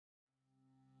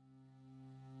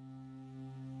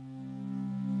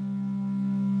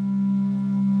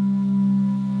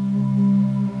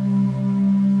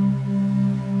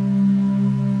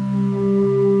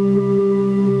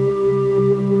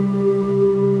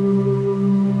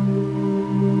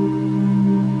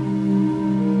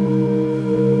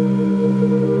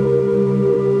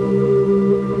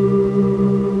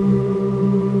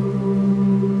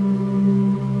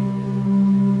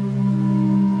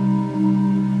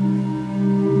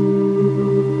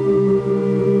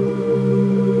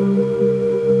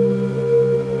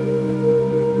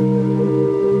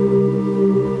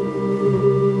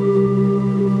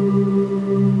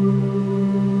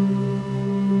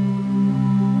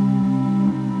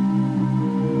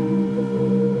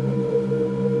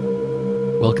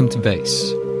Welcome to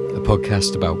Vayse, a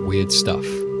podcast about weird stuff.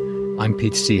 I'm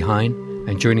Peter C. Hine,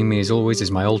 and joining me as always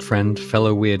is my old friend,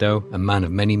 fellow weirdo, and man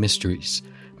of many mysteries,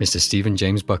 Mr. Stephen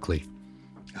James Buckley.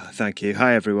 Oh, thank you.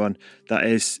 Hi, everyone. That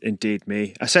is indeed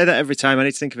me. I say that every time. I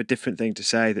need to think of a different thing to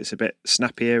say that's a bit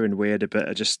snappier and weirder, but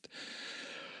I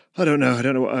don't know. I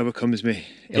don't know what overcomes me.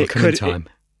 It'll come in time.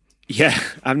 Yeah,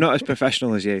 I'm not as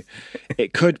professional as you.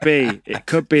 It could be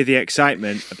the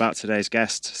excitement about today's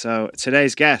guest. So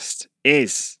today's guest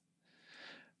is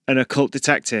an occult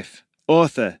detective,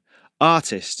 author,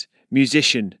 artist,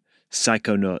 musician,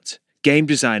 psychonaut, game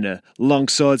designer, long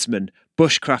swordsman,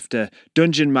 bushcrafter,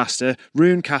 dungeon master,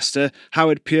 runecaster,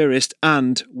 Howard purist,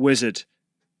 and wizard.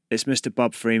 It's Mr.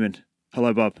 Bob Freeman.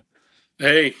 Hello, Bob.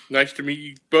 Hey, nice to meet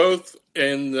you both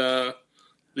in the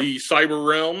cyber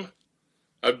realm.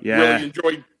 I've really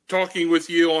enjoyed talking with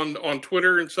you on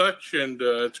Twitter and such, and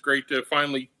it's great to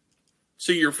finally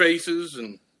see your faces.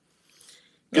 And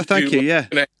thank you. Yeah,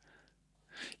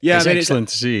 it's excellent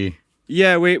to see.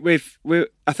 Yeah,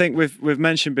 I think we've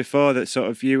mentioned before that sort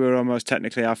of you were almost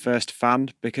technically our first fan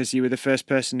because you were the first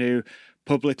person who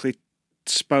publicly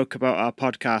spoke about our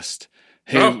podcast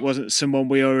who wasn't someone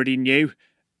we already knew.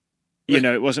 You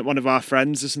know, it wasn't one of our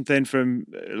friends or something from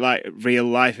like real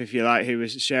life, if you like, who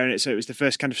was sharing it. So it was the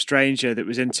first kind of stranger that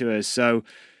was into us. So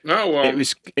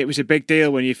it was a big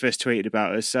deal when you first tweeted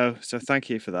about us. So thank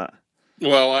you for that.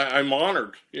 Well, I'm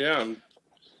honored. Yeah.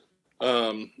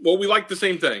 Well, we like the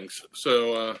same things.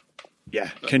 So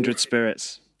kindred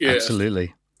spirits. Yeah.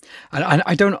 Absolutely.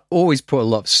 I don't always put a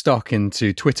lot of stock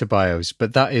into Twitter bios,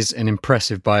 but that is an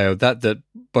impressive bio. That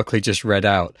Buckley just read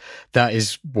out, that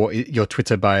is what your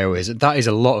Twitter bio is. That is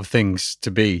a lot of things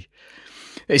to be.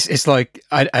 It's like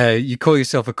you call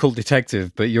yourself a cult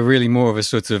detective, but you're really more of a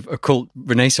sort of occult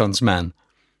Renaissance man.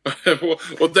 well,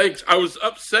 thanks. I was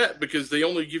upset because they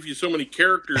only give you so many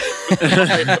characters.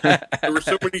 There were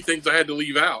so many things I had to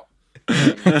leave out.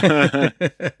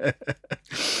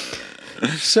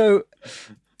 So,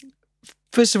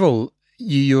 first of all,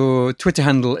 your Twitter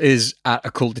handle is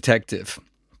 @occult detective.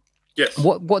 Yes.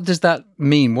 What does that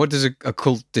mean? What does a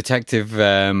occult detective,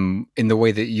 in the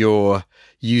way that you're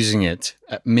using it,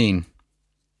 mean?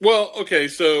 Well, okay,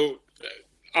 so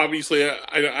obviously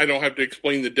I don't have to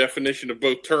explain the definition of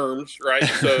both terms, right?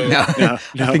 So no.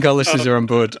 I think our listeners are on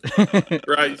board.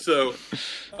 Right. So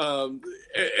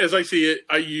as I see it,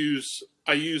 I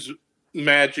use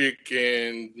magic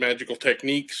and magical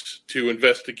techniques to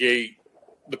investigate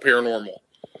the paranormal.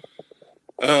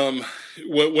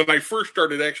 When I first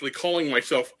started actually calling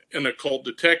myself an occult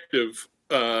detective,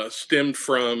 stemmed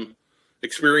from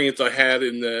experience I had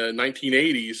in the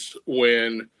 1980s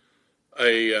when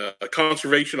a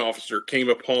conservation officer came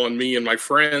upon me and my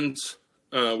friends.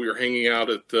 We were hanging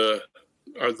out at the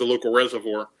local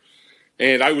reservoir,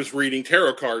 and I was reading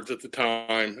tarot cards at the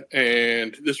time,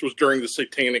 and this was during the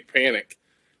Satanic Panic.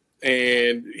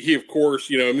 And he, of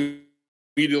course,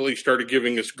 immediately started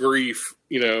giving us grief,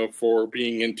 for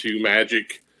being into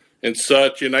magic and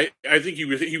such. And I think he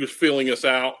was feeling us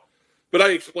out, but I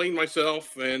explained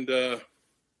myself, and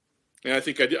I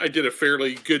think I did a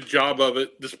fairly good job of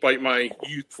it, despite my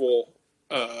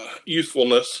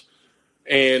youthfulness.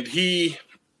 And he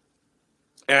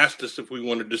asked us if we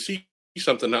wanted to see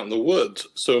something out in the woods.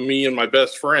 So me and my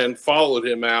best friend followed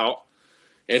him out,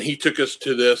 and he took us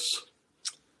to this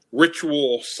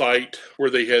ritual site where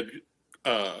they had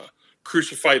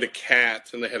crucified a cat,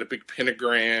 and they had a big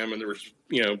pentagram, and there was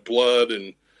blood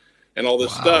and all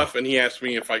this stuff. And he asked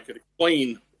me if I could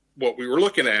explain what we were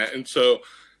looking at, and so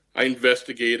I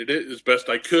investigated it as best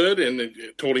I could, and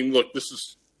told him, look, this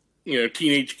is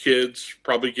teenage kids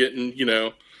probably getting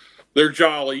their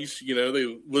jollies,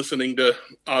 they listening to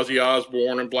Ozzy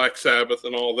Osbourne and Black Sabbath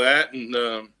and all that,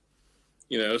 and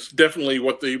it's definitely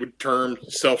what they would term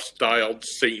self-styled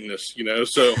Satanists,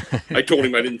 So I told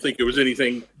him I didn't think it was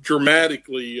anything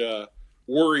dramatically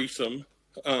worrisome.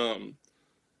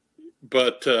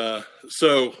 But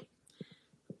so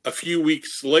a few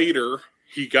weeks later,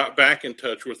 he got back in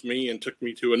touch with me and took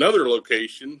me to another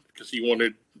location because he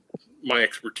wanted my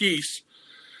expertise.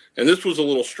 And this was a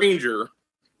little stranger,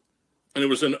 and it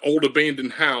was an old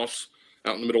abandoned house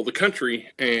out in the middle of the country,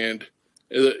 and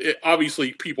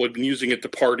obviously people had been using it to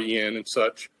party in and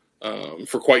such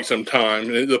for quite some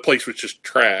time, and the place was just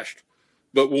trashed.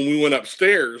 But when we went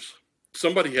upstairs,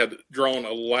 somebody had drawn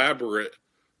elaborate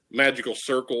magical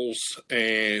circles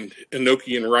and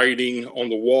Enochian writing on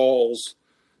the walls.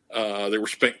 There were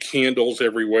spent candles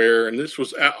everywhere, and this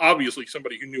was obviously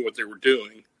somebody who knew what they were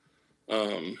doing.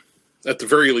 At the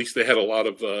very least, they had a lot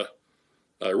of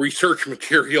research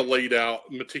material laid out,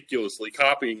 meticulously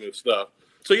copying this stuff.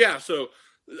 So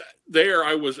there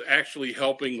I was actually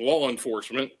helping law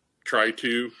enforcement try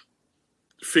to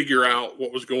figure out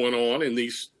what was going on in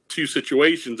these two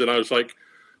situations. And I was like,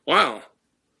 wow,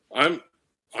 I'm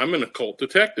an occult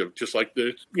detective, just like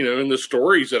in the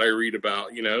stories that I read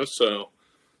about, so,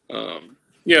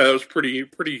 that was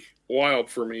pretty wild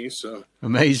for me. So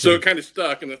amazing. So it kind of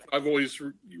stuck, and I've always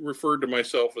referred to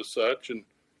myself as such. And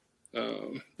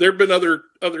there have been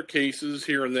other cases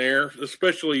here and there,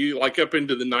 especially like up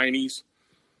into the 90s,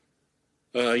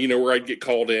 where I'd get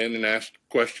called in and asked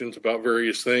questions about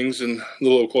various things in the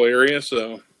local area.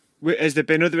 So has there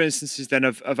been other instances then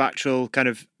of actual kind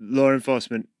of law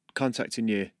enforcement contacting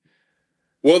you?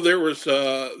 Well, there was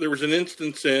an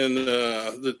instance in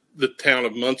the town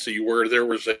of Muncie where there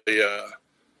was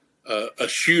a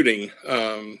shooting.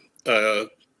 A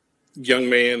young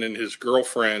man and his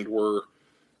girlfriend were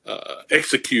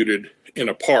executed in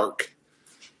a park,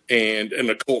 and an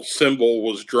occult symbol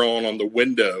was drawn on the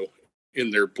window in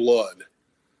their blood.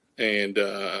 And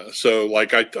so,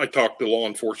 like, I talked to law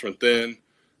enforcement then,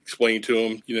 explained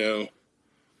to them,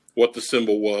 what the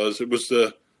symbol was. It was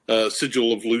the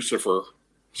sigil of Lucifer.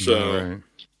 So,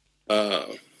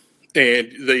 and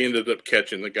they ended up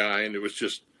catching the guy, and it was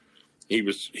just, he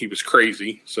was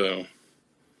crazy. So,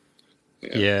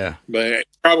 yeah. But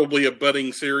probably a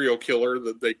budding serial killer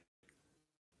that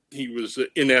he was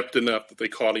inept enough that they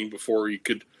caught him before he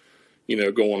could,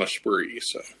 go on a spree.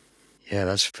 So, yeah,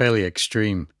 that's fairly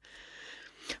extreme.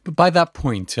 But by that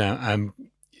point, it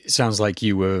sounds like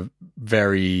you were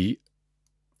very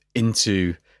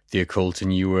into the occult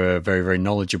and you were very, very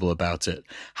knowledgeable about it.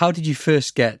 How did you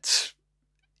first get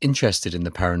interested in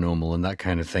the paranormal and that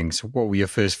kind of thing? So what were your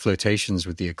first flirtations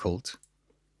with the occult?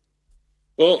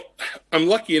 Well, I'm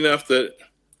lucky enough that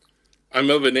I'm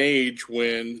of an age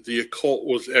when the occult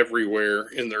was everywhere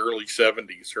in the early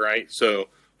 70s, right? So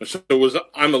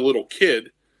I'm a little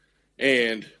kid,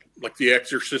 and like The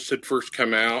Exorcist had first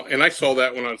come out, and I saw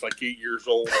that when I was like 8 years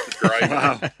old to drive.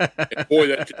 Wow. And boy,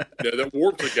 that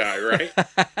warped the guy, right?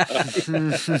 But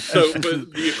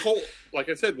the occult, like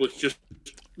I said,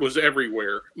 was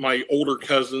everywhere. My older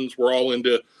cousins were all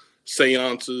into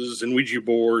seances and Ouija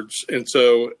boards, and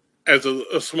so as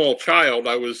a small child,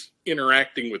 I was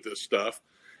interacting with this stuff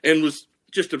and was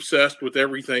just obsessed with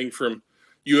everything from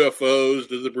UFOs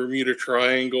to the Bermuda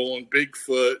Triangle and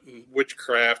Bigfoot and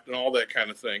witchcraft and all that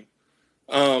kind of thing.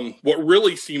 What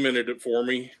really cemented it for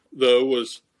me, though,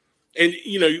 was, and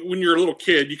when you're a little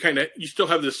kid, you still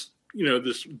have this,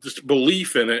 this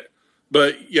belief in it,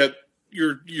 but yet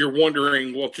you're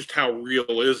wondering, well, just how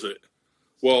real is it?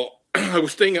 Well, I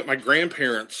was staying at my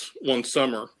grandparents' one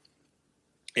summer,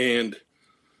 and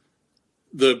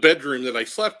the bedroom that I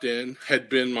slept in had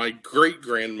been my great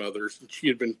grandmother's, and she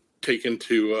had been taken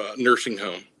to a nursing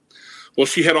home. Well,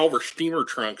 she had all of her steamer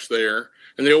trunks there,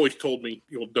 and they always told me,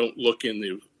 don't look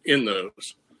in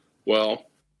those. Well,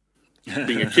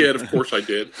 being a kid, of course I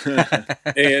did.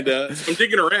 And so I'm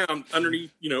digging around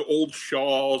underneath, old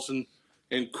shawls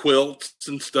and quilts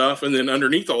and stuff. And then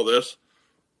underneath all this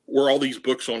were all these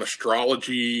books on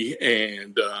astrology.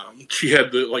 And she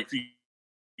had these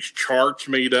charts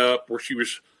made up where she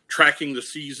was tracking the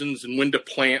seasons and when to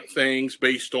plant things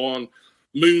based on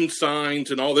moon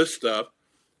signs and all this stuff.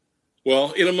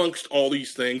 Well, in amongst all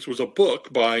these things was a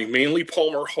book by Manly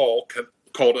Palmer Hall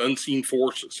called Unseen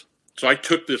Forces. So I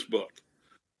took this book,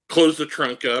 closed the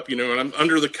trunk up, and I'm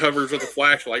under the covers with a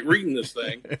flashlight reading this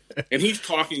thing. And he's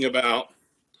talking about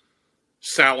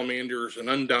salamanders and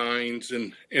undines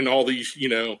and all these,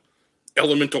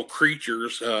 elemental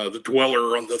creatures, the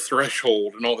dweller on the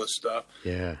threshold and all this stuff.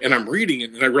 Yeah. And I'm reading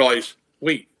it and I realize,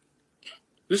 wait,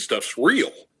 this stuff's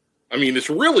real. I mean, it's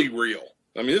really real.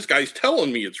 I mean, this guy's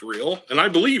telling me it's real, and I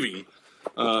believe him.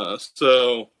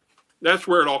 So that's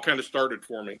where it all kind of started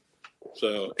for me.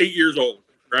 So 8 years old,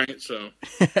 right? So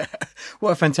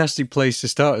what a fantastic place to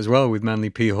start as well with Manly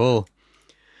P. Hall.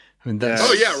 I mean, that's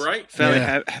oh yeah, right.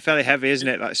 Fairly heavy, isn't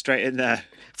it? Like straight in there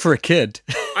for a kid.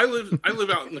 I live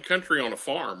out in the country on a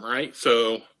farm, right?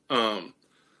 So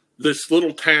this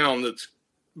little town that's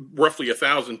roughly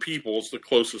 1,000 people is the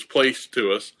closest place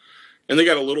to us, and they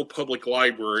got a little public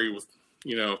library with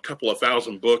a couple of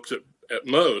thousand books at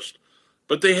most,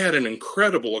 but they had an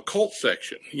incredible occult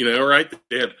section, right?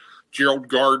 They had Gerald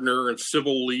Gardner and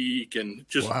Sybil Leek and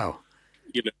just, wow.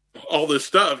 All this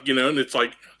stuff, and it's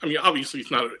like, I mean, obviously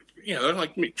it's not, they're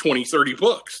like 20, 30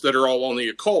 books that are all on the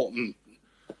occult. And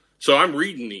so I'm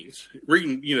reading,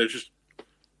 just,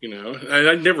 and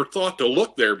I never thought to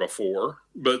look there before,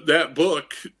 but that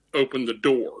book opened the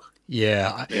door.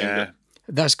 Yeah. And,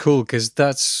 That's cool, because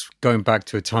that's going back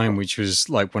to a time which was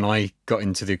like when I got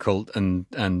into the occult and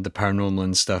the paranormal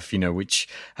and stuff, which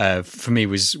for me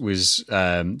was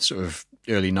sort of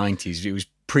early 90s. It was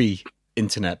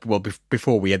pre-internet, well,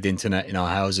 before we had the internet in our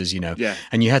houses, Yeah.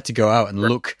 and you had to go out and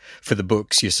look for the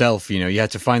books yourself. You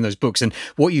had to find those books, and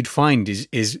what you'd find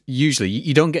is usually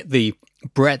you don't get the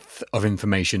breadth of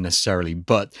information necessarily,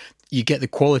 but you get the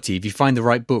quality. If you find the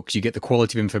right books, you get the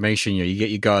quality of information. You get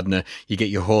your Gardner, you get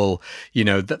your Hall,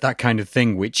 that kind of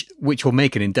thing, which will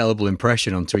make an indelible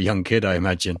impression onto a young kid, I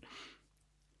imagine.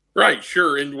 Right,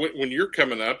 sure. And when you're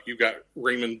coming up, you've got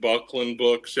Raymond Buckland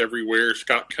books everywhere,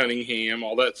 Scott Cunningham,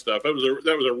 all that stuff. That was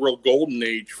a real golden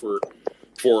age for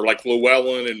like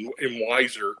Llewellyn and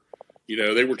Weiser.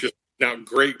 They were just out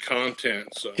great content.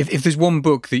 So if there's one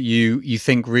book that you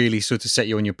think really sort of set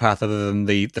you on your path, other than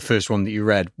the first one that you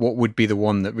read, what would be the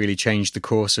one that really changed the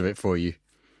course of it for you?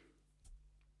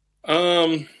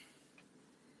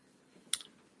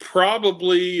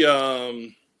 Probably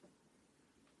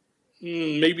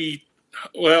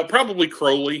probably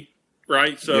Crowley,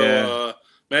 right? So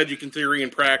Magic and Theory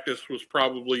and Practice was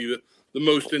probably the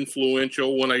most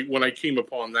influential when I came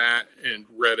upon that and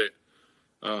read it.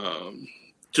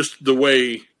 Just the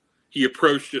way he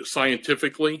approached it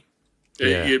scientifically,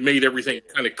 it made everything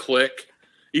kind of click.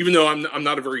 Even though I'm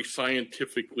not a very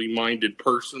scientifically minded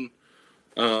person,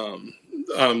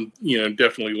 I'm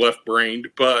definitely left brained,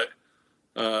 but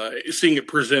seeing it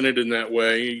presented in that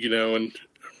way, and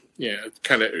it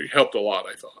kind of helped a lot,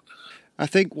 I thought. I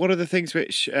think one of the things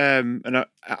which, and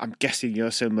I'm guessing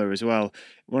you're similar as well,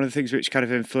 one of the things which kind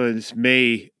of influenced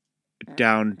me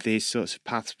down these sorts of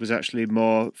paths was actually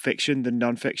more fiction than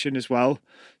non-fiction as well.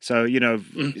 So,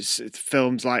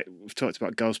 films like we've talked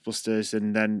about Ghostbusters,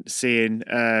 and then seeing,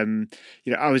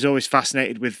 I was always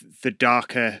fascinated with the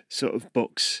darker sort of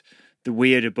books, the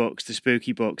weirder books, the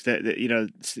spooky books that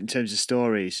in terms of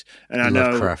stories. And I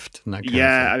know Lovecraft. I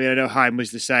know Haim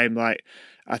was the same. Like,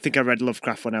 I think I read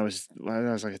Lovecraft when I was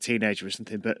like a teenager or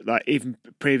something, but like even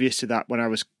previous to that, when I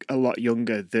was a lot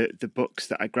younger, the books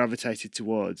that I gravitated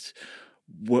towards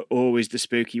were always the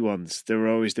spooky ones. They were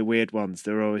always the weird ones.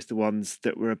 They were always the ones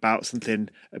that were about something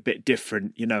a bit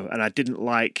different, and I didn't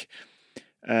like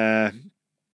the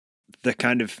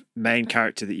kind of main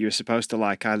character that you were supposed to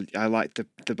like. I liked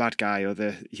the bad guy, or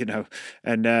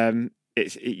and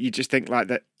you just think like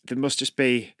that there must just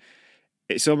be,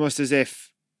 it's almost as if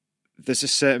there's a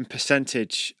certain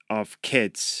percentage of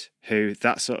kids who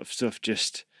that sort of stuff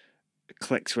just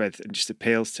clicks with and just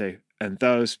appeals to. And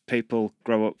those people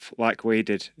grow up like we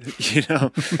did, They're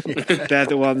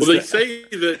the ones. Well, they say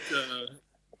that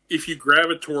if you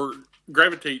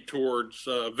gravitate towards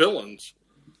villains,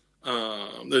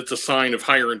 it's a sign of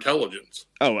higher intelligence.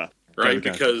 Oh, well. Right?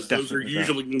 Because those are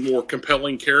usually more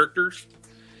compelling characters.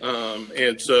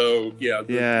 And so,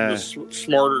 the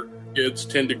smarter kids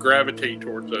tend to gravitate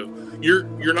towards those.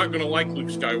 You're not going to like Luke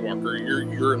Skywalker.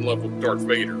 You're in love with Darth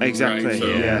Vader. Exactly. Right? So,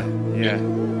 yeah.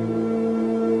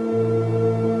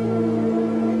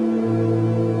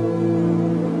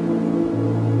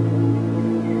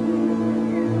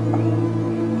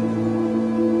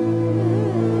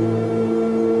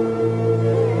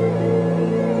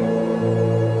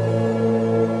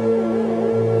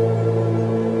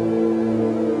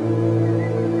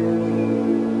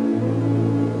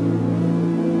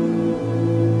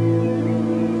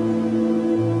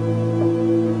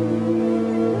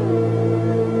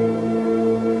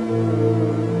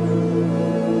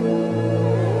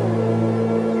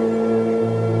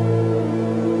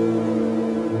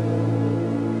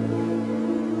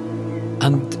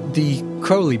 And the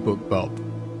Crowley book, Bob,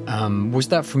 was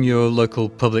that from your local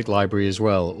public library as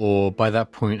well? Or by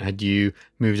that point, had you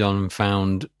moved on and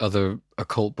found other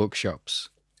occult bookshops?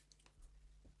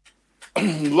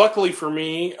 Luckily for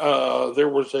me, there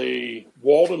was a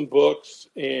Walden Books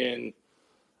in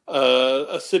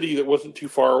a city that wasn't too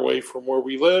far away from where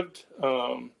we lived.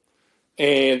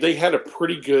 And they had a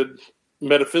pretty good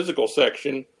metaphysical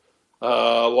section.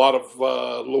 A lot of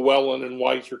Llewellyn and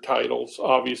Weiser titles,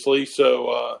 obviously.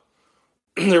 So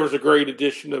there was a great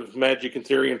edition of Magic and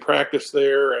Theory and Practice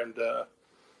there. And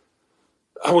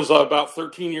I was about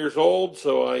 13 years old,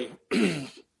 so I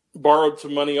borrowed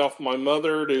some money off my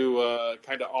mother to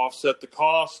kind of offset the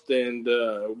cost, and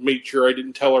made sure I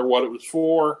didn't tell her what it was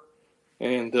for.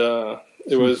 And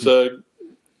it was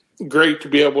great to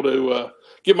be able to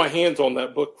get my hands on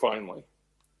that book finally.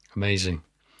 Amazing.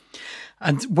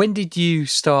 And when did you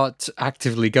start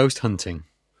actively ghost hunting?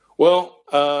 Well,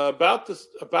 about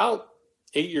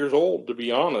 8 years old, to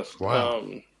be honest. Wow.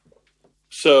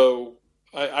 So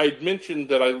I'd mentioned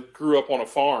that I grew up on a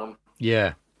farm.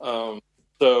 Yeah.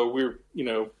 So we're,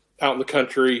 out in the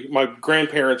country. My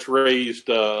grandparents raised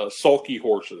sulky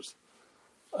horses.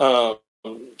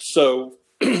 So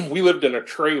we lived in a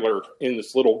trailer in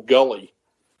this little gully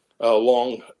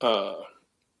along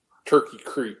Turkey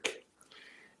Creek.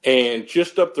 And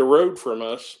just up the road from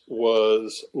us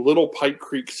was Little Pipe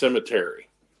Creek Cemetery.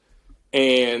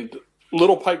 And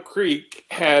Little Pipe Creek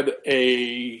had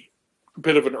a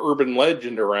bit of an urban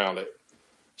legend around it.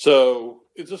 So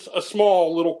it's a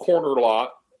small little corner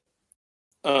lot.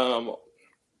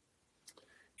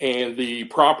 And the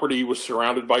property was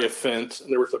surrounded by a fence,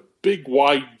 and there was a big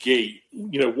wide gate,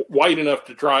 wide enough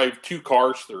to drive 2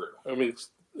 cars through. I mean,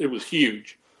 it was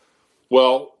huge.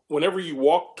 Well, whenever you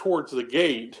walked towards the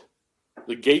gate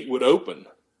would open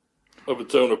of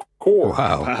its own accord.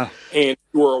 Wow. And if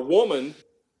you were a woman,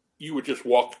 you would just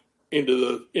walk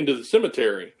into the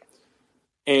cemetery.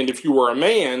 And if you were a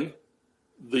man,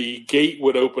 the gate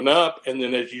would open up, and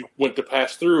then as you went to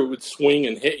pass through, it would swing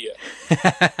and hit you.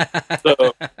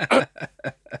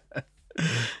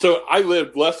 So I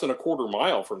lived less than a quarter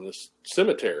mile from this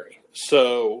cemetery.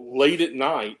 So late at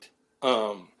night,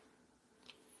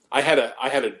 I had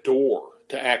a door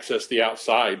to access the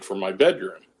outside from my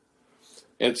bedroom.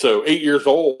 And so 8 years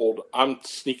old, I'm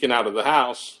sneaking out of the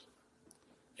house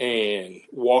and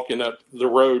walking up the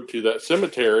road to that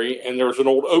cemetery, and there was an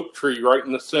old oak tree right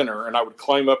in the center, and I would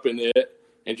climb up in it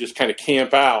and just kind of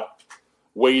camp out,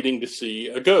 waiting to see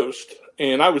a ghost.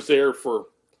 And I was there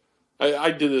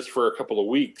I did this for a couple of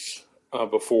weeks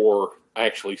before I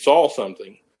actually saw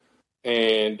something.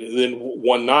 And then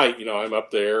one night, I'm up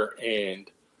there, and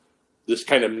this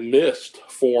kind of mist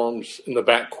forms in the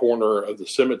back corner of the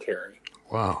cemetery.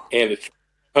 Wow. And it's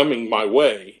coming my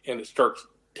way, and it starts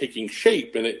taking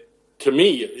shape, and to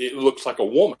me it looks like a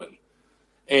woman.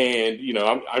 And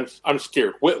I'm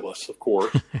scared witless, of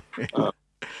course,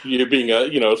 being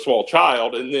a small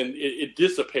child, and then it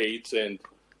dissipates. And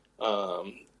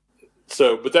but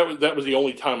that was the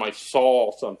only time I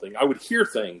saw something. I would hear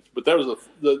things, but that was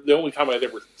the only time I'd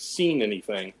ever seen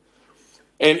anything.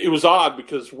 And it was odd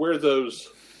because where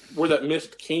that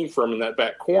mist came from in that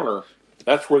back corner,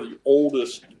 that's where the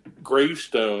oldest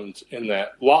gravestones in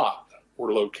that lot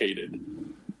were located.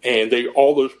 And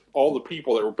all the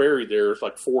people that were buried there, it's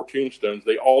like 4 tombstones,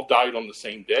 they all died on the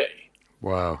same day.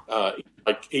 Wow.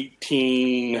 Like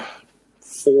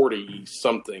 1840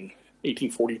 something,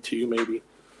 1842 maybe.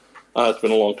 It's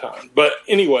been a long time. But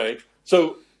anyway,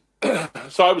 so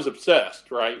I was obsessed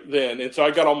right then. And so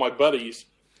I got all my buddies,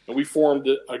 and we formed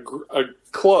a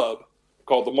club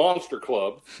called the Monster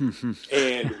Club.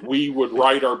 And we would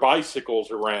ride our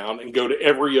bicycles around and go to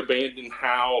every abandoned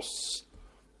house,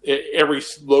 every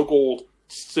local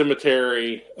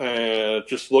cemetery,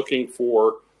 just looking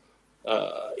for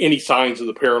any signs of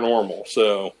the paranormal.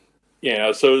 So,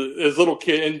 so as a little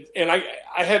kid, and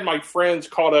I had my friends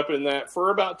caught up in that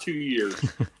for about 2 years,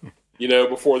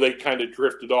 before they kind of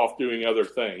drifted off doing other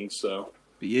things. So,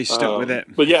 but you stuck with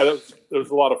it. But yeah, that was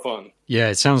a lot of fun. Yeah,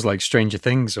 it sounds like Stranger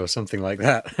Things or something like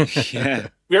that. Yeah,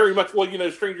 very much. Well,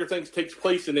 Stranger Things takes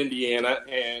place in Indiana,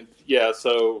 and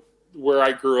so where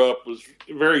I grew up was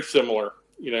very similar,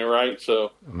 right?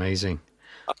 So amazing.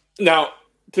 Now,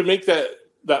 to make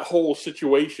that whole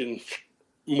situation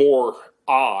more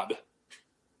odd,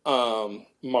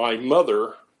 my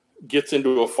mother gets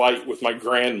into a fight with my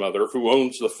grandmother, who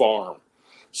owns the farm.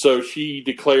 So she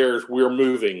declares, we're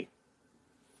moving.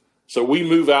 So we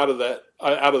move out of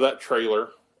that trailer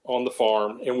on the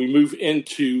farm, and we move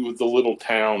into the little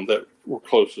town that we're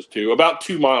closest to, about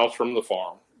 2 miles from the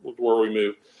farm where we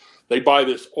move. They buy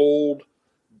this old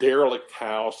derelict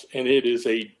house, and it is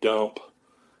a dump.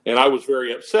 And I was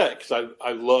very upset because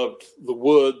I loved the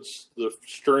woods, the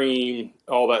stream,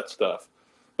 all that stuff.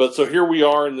 But so here we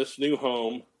are in this new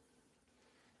home,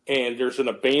 and there's an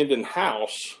abandoned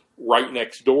house right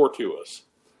next door to us.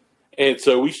 And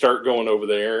so we start going over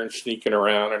there and sneaking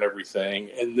around and everything.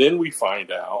 And then we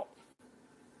find out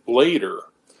later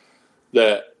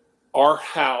that our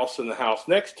house and the house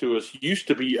next to us used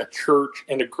to be a church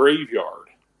and a graveyard.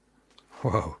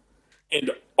 Whoa.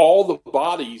 And all the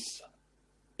bodies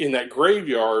in that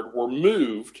graveyard were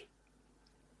moved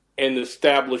and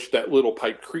established that Little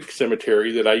Pipe Creek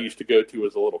Cemetery that I used to go to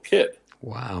as a little kid.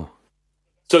 Wow.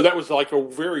 So that was like a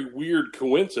very weird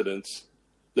coincidence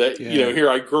that, here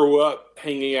I grew up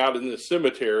hanging out in this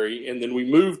cemetery, and then we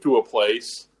moved to a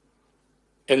place,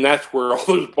 and that's where all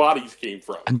those bodies came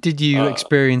from. And did you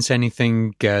experience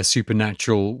anything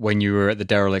supernatural when you were at the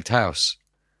derelict house?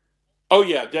 Oh,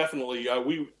 yeah, definitely.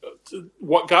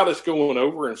 What got us going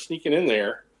over and sneaking in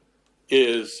there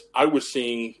is I was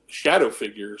seeing shadow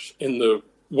figures in the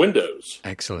windows.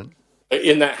 Excellent.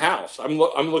 in that house. I'm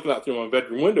looking out through my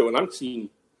bedroom window, and I'm seeing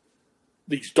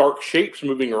these dark shapes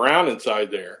moving around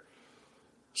inside there.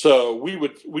 So we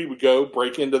would go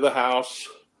break into the house,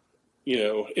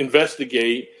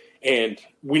 investigate, and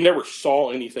we never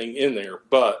saw anything in there,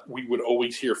 but we would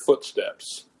always hear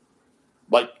footsteps,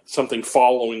 like something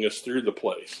following us through the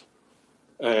place.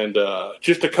 And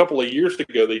just a couple of years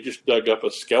ago, they just dug up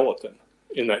a skeleton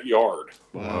in that yard.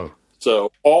 Wow.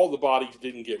 So all the bodies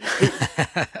didn't get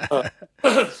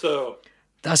moved. So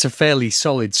that's a fairly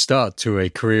solid start to a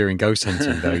career in ghost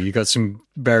hunting, though. You got some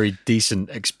very decent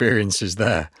experiences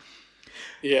there.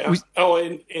 Yeah.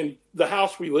 And the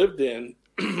house we lived in,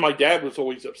 my dad was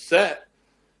always upset.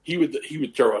 He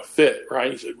would throw a fit,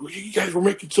 right? He said, well, "You guys were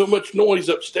making so much noise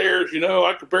upstairs,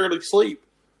 I could barely sleep."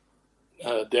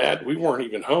 Dad, we weren't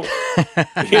even home. So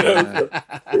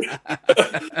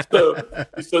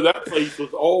that place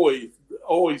was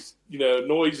always,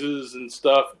 noises and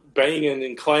stuff, banging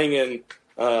and clanging.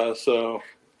 So,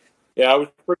 yeah, I was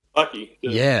pretty lucky.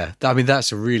 Yeah, I mean,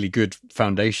 that's a really good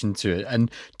foundation to it.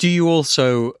 And do you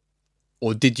also,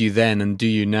 or did you then, and do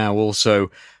you now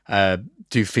also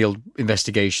do field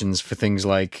investigations for things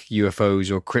like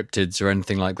UFOs or cryptids or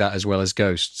anything like that, as well as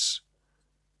ghosts?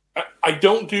 I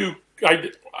don't do.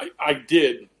 I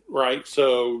did, right?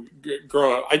 So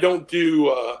growing up, I don't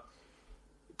do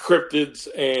cryptids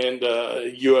and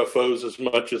UFOs as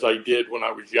much as I did when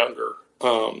I was younger.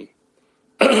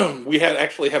 We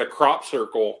actually had a crop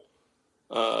circle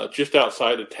just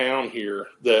outside of town here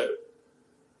that,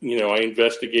 I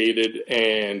investigated,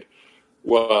 and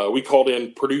we called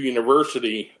in Purdue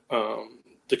University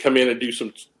to come in and do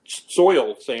some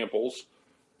soil samples,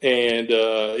 and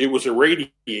it was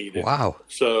irradiated. Wow.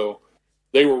 So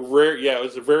they were rare. Yeah, it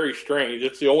was very strange.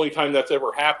 It's the only time that's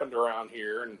ever happened around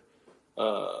here. And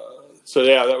so,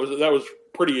 yeah, that was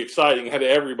pretty exciting. Had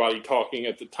everybody talking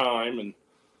at the time. And,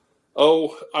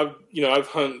 I've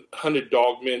hunted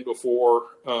dogmen before.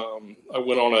 I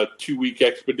went on a 2-week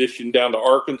expedition down to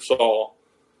Arkansas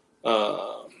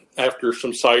after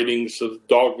some sightings of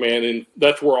dogmen. And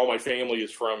that's where all my family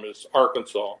is from, is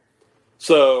Arkansas.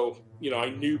 So, I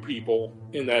knew people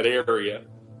in that area.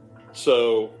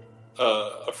 So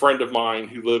a friend of mine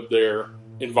who lived there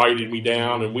invited me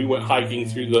down, and we went hiking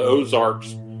through the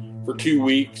Ozarks for 2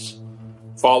 weeks,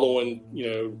 following,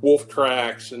 wolf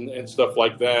tracks and stuff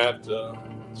like that.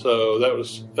 So that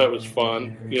was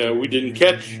fun. We didn't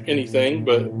catch anything,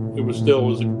 but it was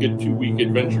a good 2-week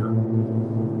adventure.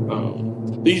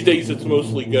 These days it's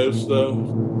mostly ghosts,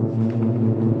 though.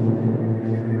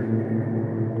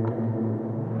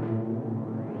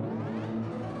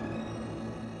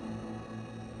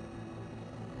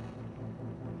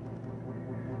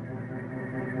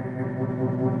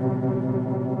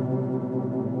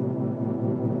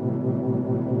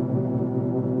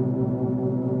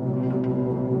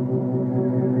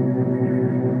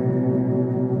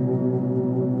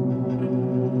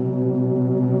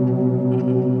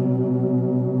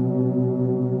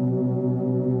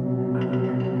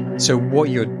 So what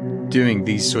you're doing,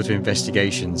 these sort of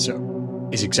investigations,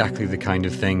 is exactly the kind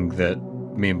of thing that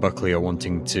me and Buckley are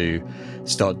wanting to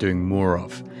start doing more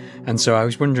of. And so I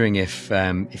was wondering if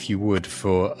you would,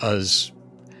 for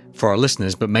our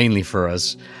listeners, but mainly for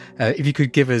us, if you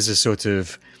could give us a sort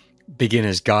of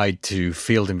beginner's guide to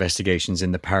field investigations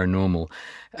in the paranormal,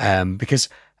 because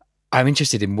I'm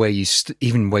interested in where you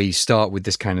start with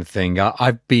this kind of thing.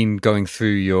 I've been going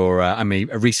through your, a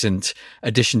recent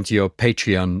addition to your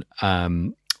Patreon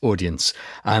audience,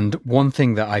 and one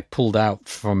thing that I pulled out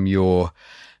from your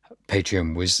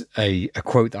Patreon was a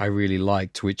quote that I really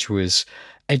liked, which was,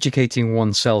 "Educating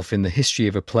oneself in the history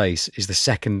of a place is the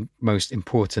second most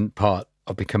important part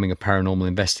of becoming a paranormal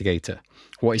investigator.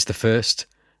 What is the first?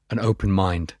 An open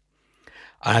mind."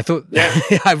 And I thought,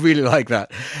 I really like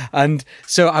that. And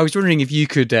so I was wondering if you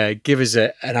could give us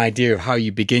an idea of how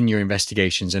you begin your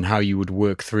investigations and how you would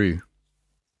work through.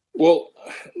 Well,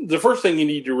 the first thing you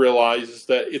need to realize is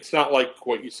that it's not like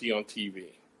what you see on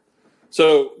TV.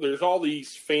 So there's all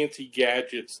these fancy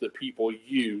gadgets that people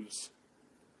use.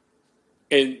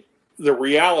 And the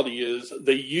reality is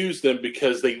they use them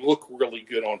because they look really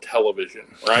good on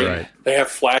television, right? They have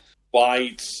flash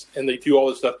lights and they do all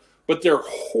this stuff. But they're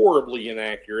horribly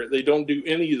inaccurate. They don't do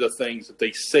any of the things that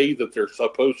they say that they're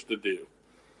supposed to do.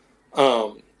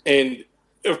 And,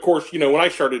 of course, when I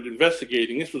started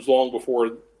investigating, this was long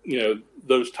before,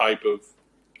 those type of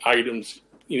items,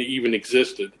 even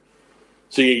existed.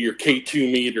 So your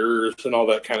K2 meters and all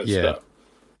that kind of stuff.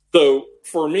 So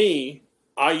for me,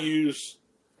 I use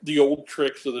the old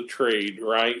tricks of the trade,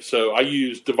 right? So I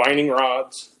use divining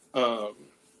rods.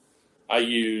 I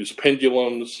use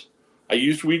pendulums. I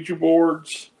use Ouija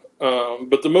boards.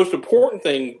 But the most important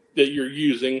thing that you're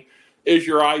using is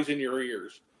your eyes and your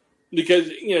ears. Because,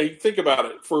 you think about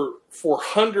it, for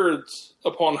hundreds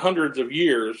upon hundreds of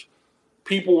years,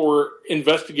 people were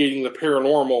investigating the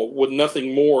paranormal with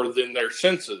nothing more than their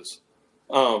senses.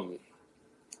 And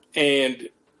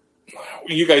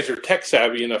you guys are tech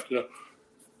savvy enough to know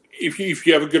if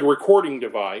you have a good recording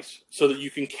device so that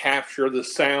you can capture the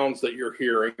sounds that you're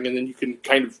hearing, and then you can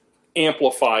kind of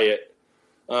amplify it.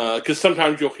 Because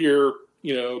sometimes you'll hear,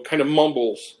 kind of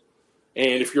mumbles.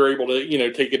 And if you're able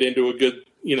to, take it into a good,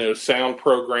 sound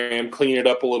program, clean it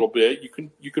up a little bit,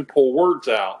 you can pull words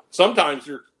out. Sometimes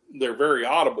they're very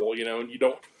audible, and you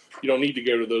don't need to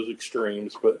go to those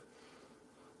extremes. But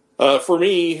for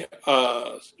me,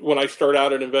 when I start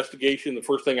out an investigation, the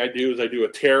first thing I do is I do a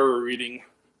terror reading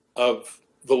of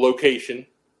the location.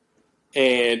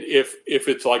 And if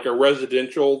it's like a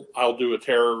residential, I'll do a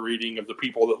terror reading of the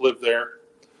people that live there,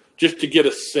 just to get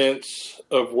a sense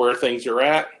of where things are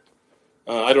at.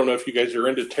 I don't know if you guys are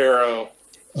into tarot.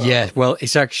 Yeah, well,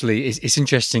 it's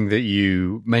interesting that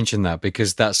you mentioned that,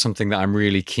 because that's something that I'm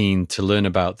really keen to learn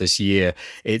about this year.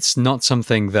 It's not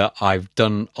something that I've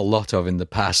done a lot of in the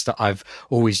past. I've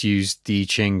always used the I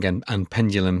Ching and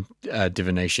pendulum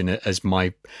divination as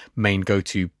my main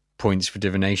go-to points for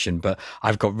divination, but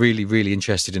I've got really, really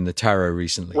interested in the tarot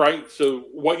recently. Right, so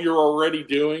what you're already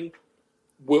doing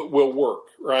will work,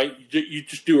 right? You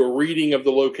just do a reading of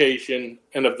the location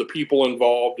and of the people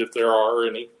involved, if there are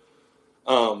any.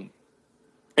 And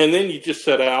then you just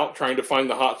set out trying to find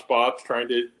the hot spots, trying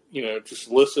to, just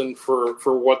listen for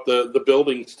what the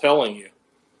building's telling you.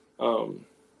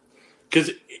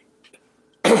 Because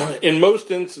in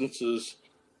most instances,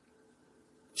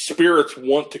 spirits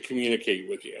want to communicate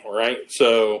with you, right?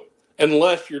 So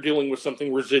unless you're dealing with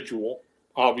something residual,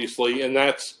 obviously, and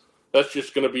that's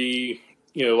just going to be,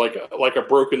 like a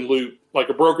broken loop, like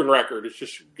a broken record. It's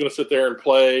just going to sit there and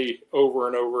play over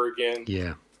and over again.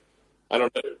 Yeah. I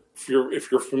don't know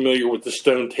if you're familiar with the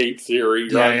stone tape theory,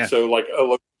 right? Yeah. So like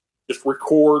just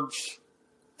records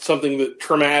something that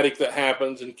traumatic that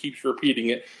happens and keeps repeating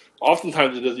it.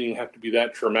 Oftentimes it doesn't even have to be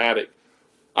that traumatic.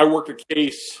 I worked a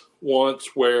case once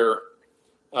where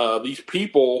these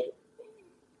people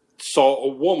saw a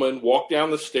woman walk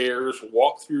down the stairs,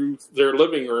 walk through their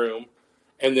living room,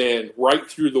 and then right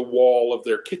through the wall of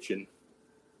their kitchen.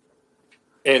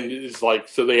 And it's like,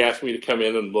 so they asked me to come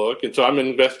in and look. And so I'm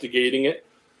investigating it.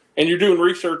 And you're doing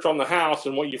research on the house.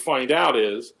 And what you find out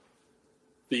is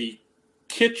the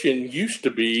kitchen used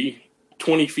to be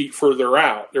 20 feet further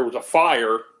out. There was a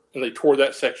fire and they tore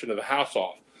that section of the house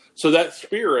off. So that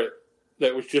spirit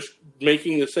that was just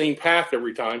making the same path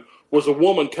every time was a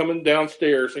woman coming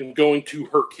downstairs and going to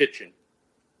her kitchen.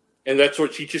 And that's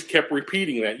what she just kept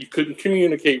repeating that. You couldn't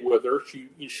communicate with her.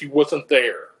 She wasn't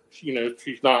there.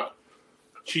 She's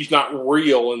not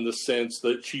real in the sense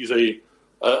that she's a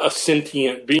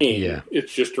sentient being. Yeah.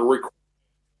 It's just a record.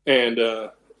 And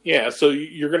so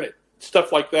you're gonna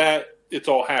stuff like that. It's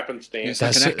all happenstance. It's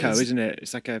like an echo, isn't it?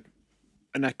 It's like an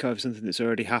echo of something that's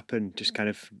already happened, just kind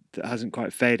of that hasn't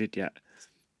quite faded yet.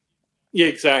 Yeah,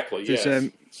 exactly. Yes.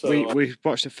 We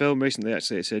watched a film recently.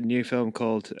 Actually, it's a new film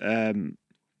called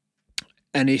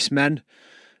Enys Men,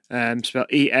 spelled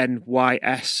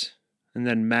ENYS, and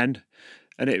then Men,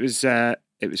 and it was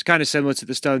kind of similar to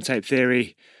the stone tape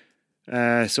theory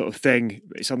sort of thing.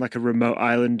 It's on like a remote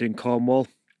island in Cornwall,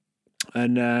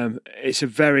 and it's a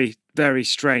very, very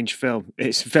strange film.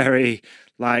 It's very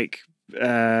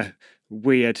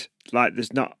weird. Like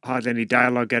there's not hardly any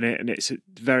dialogue in it, and it's a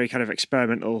very kind of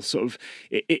experimental sort of.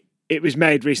 It was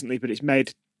made recently, but it's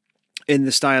made in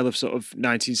the style of sort of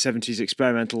 1970s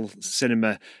experimental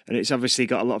cinema, and it's obviously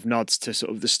got a lot of nods to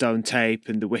sort of the stone tape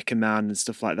and the Wicker Man and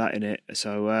stuff like that in it.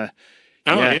 So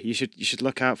you should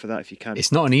look out for that if you can.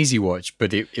 It's not an easy watch,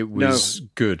 but it was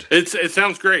good. It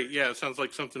sounds great. Yeah, it sounds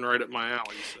like something right up my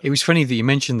alley. So. It was funny that you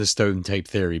mentioned the stone tape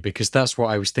theory, because that's what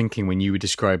I was thinking when you were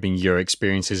describing your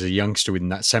experience as a youngster in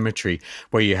that cemetery,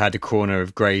 where you had a corner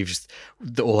of graves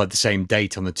that all had the same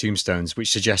date on the tombstones,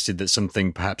 which suggested that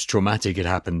something perhaps traumatic had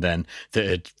happened then that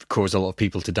had caused a lot of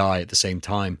people to die at the same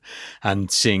time. And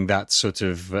seeing that sort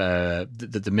of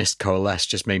the mist coalesce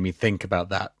just made me think about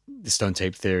that, the stone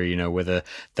tape theory, whether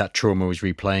that trauma was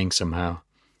replaying somehow.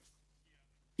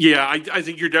 Yeah, I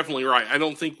think you're definitely right. I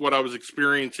don't think what I was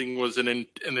experiencing was an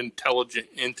intelligent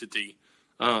entity.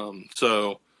 I'd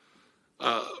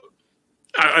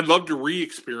love to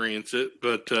re-experience it,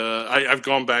 but I've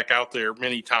gone back out there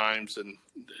many times and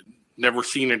never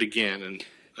seen it again. And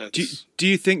do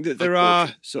you think that there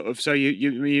are sort of, so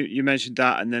you mentioned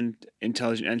that, and then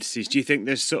intelligent entities? Do you think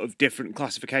there's sort of different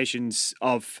classifications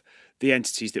of the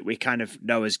entities that we kind of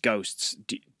know as ghosts,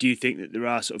 do you think that there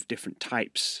are sort of different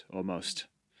types almost?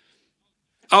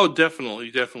 Oh,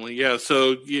 definitely. Yeah.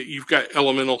 So you've got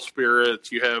elemental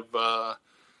spirits. You have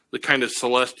the kind of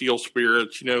celestial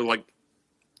spirits, like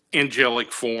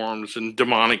angelic forms and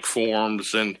demonic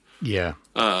forms, and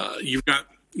you've got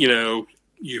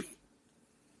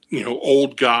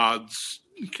old gods,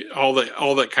 all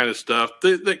that kind of stuff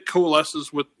that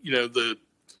coalesces with those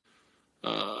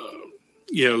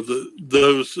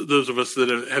of us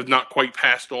that have not quite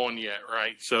passed on yet,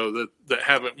 right? So that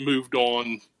haven't moved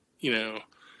on,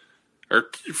 or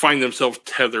find themselves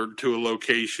tethered to a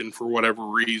location for whatever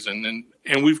reason,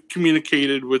 and we've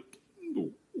communicated with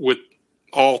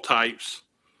all types.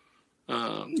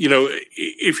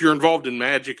 If you're involved in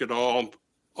magic at all,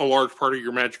 a large part of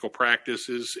your magical practice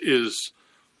is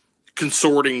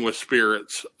consorting with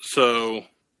spirits. So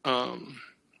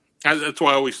that's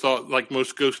why I always thought like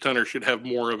most ghost hunters should have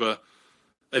more of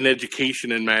an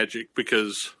education in magic,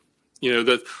 because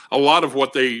that a lot of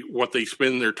what they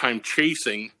spend their time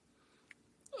chasing,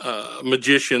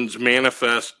 magicians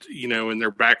manifest in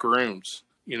their back rooms,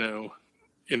 in a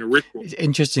ritual. It's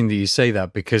interesting that you say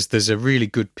that, because there's a really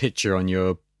good picture on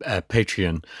your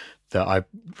Patreon that I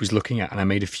was looking at, and I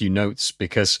made a few notes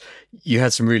because you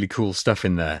had some really cool stuff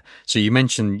in there. So you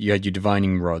mentioned you had your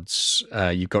divining rods,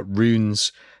 you've got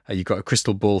runes, you've got a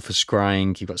crystal ball for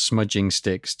scrying, you've got smudging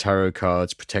sticks, tarot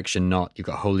cards, protection knot, you've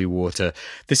got holy water.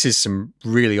 This is some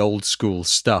really old school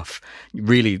stuff.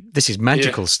 Really, this is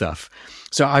magical stuff.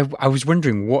 So I was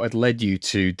wondering what had led you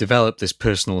to develop this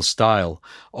personal style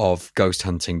of ghost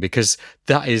hunting, because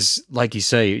that is, like you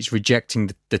say, it's rejecting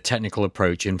the technical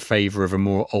approach in favor of a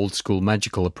more old school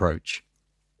magical approach.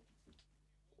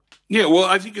 Yeah, well,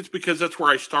 I think it's because that's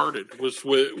where I started, was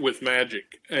with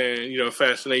magic, and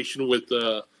fascination with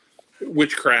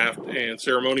witchcraft and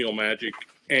ceremonial magic,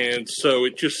 and so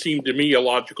it just seemed to me a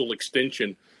logical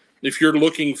extension. If you're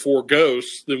looking for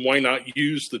ghosts, then why not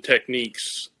use the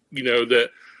techniques that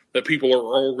people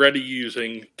are already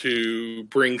using to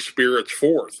bring spirits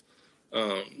forth?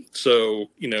 So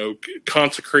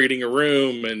consecrating a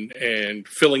room and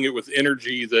filling it with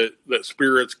energy that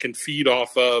spirits can feed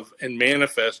off of and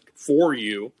manifest for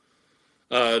you,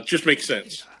 just makes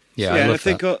sense. Yeah, and I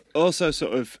think also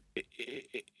sort of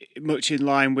much in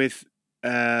line with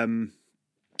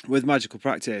magical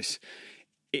practice,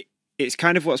 it's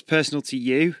kind of what's personal to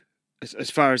you.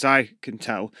 As far as I can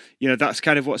tell, that's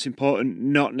kind of what's important,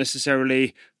 not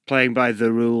necessarily playing by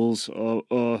the rules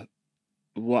or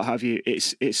what have you.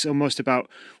 It's almost about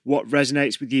what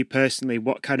resonates with you personally,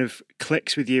 what kind of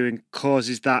clicks with you and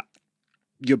causes that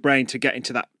your brain to get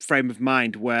into that frame of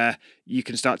mind where you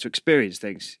can start to experience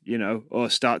things, or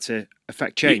start to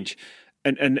affect change.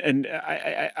 And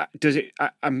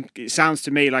it sounds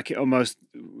to me like it almost,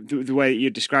 the way that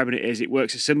you're describing it is, it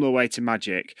works a similar way to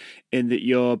magic, in that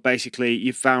you've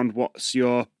found what's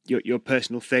your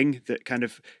personal thing that kind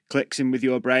of clicks in with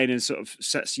your brain and sort of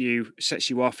sets you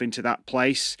off into that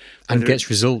place and gets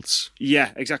results. Yeah,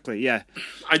 exactly. Yeah.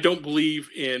 I don't believe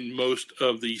in most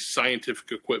of the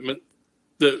scientific equipment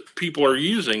that people are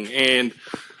using. And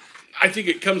I think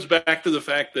it comes back to the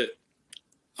fact that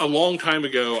a long time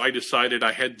ago, I decided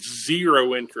I had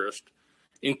zero interest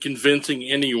in convincing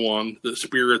anyone that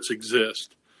spirits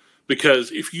exist.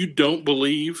 Because if you don't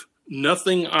believe,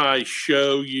 nothing I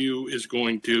show you is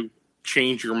going to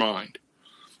change your mind.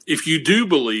 If you do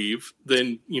believe,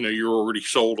 then, you're already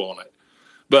sold on it.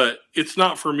 But it's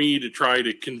not for me to try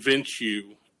to convince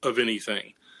you of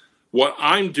anything. What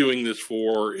I'm doing this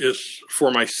for is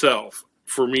for myself,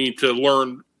 for me to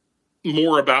learn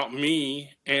more about me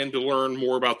and to learn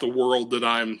more about the world that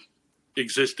I'm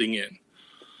existing in.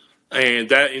 And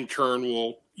that in turn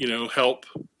will, help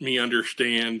me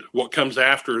understand what comes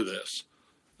after this.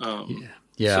 I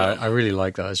really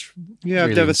like that. It's I've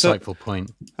really never insightful point.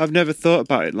 I've never thought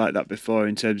about it like that before,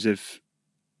 in terms of,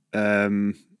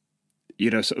 sort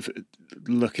of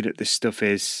looking at this stuff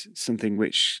is something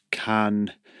which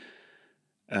can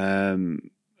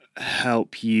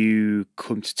help you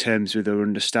come to terms with or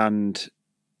understand,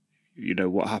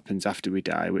 what happens after we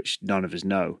die, which none of us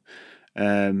know.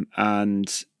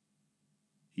 That's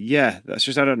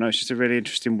just, I don't know, it's just a really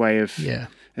interesting way of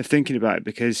thinking about it,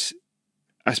 because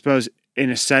I suppose in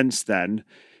a sense then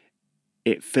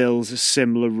it fills a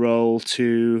similar role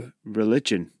to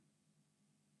religion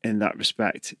in that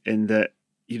respect, in that,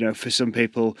 for some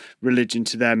people, religion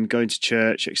to them, going to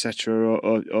church, etc.,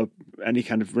 or any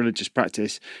kind of religious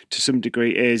practice, to some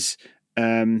degree is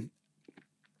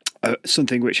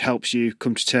something which helps you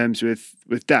come to terms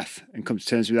with death and come to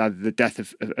terms with either the death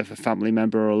of a family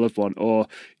member or a loved one, or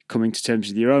coming to terms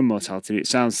with your own mortality. It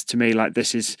sounds to me like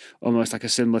this is almost like a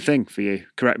similar thing for you.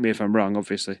 Correct me if I'm wrong,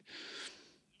 obviously.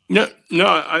 No,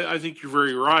 I think you're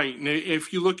very right. And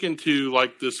if you look into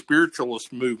like the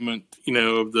spiritualist movement,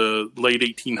 of the late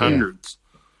 1800s,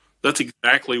 that's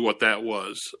exactly what that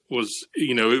was,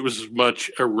 it was as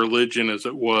much a religion as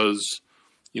it was,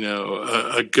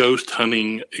 a ghost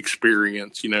hunting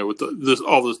experience, with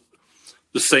all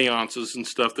the seances and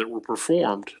stuff that were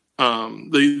performed.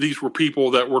 These were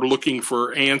people that were looking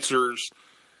for answers,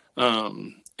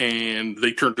 and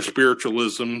they turned to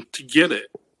spiritualism to get it,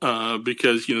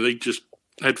 because, they just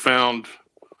had found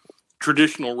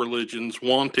traditional religions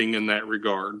wanting in that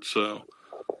regard. So,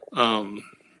 and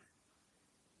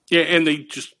they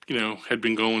just, had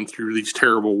been going through these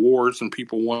terrible wars, and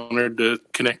people wanted to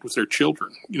connect with their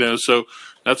children, so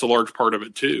that's a large part of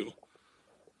it too.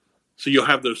 So you'll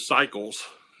have those cycles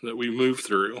that we move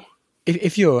through.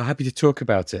 If you're happy to talk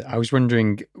about it, I was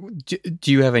wondering,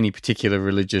 do you have any particular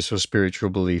religious or spiritual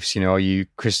beliefs? Are you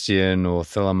Christian or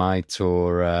Thelamite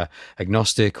or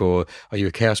agnostic, or are you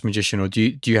a chaos magician, or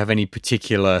do you have any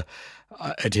particular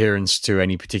adherence to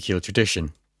any particular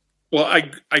tradition? Well,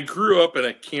 I grew up in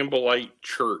a Campbellite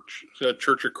church, a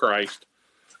Church of Christ,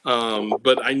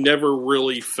 but I never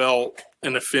really felt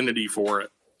an affinity for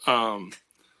it.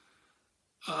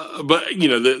 But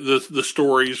the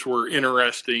stories were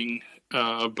interesting,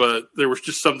 but there was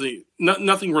just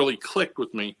nothing really clicked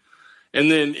with me.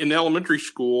 And then in elementary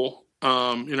school,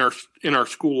 in our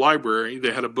school library,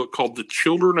 they had a book called The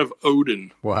Children of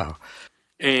Odin. Wow!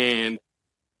 And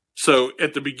so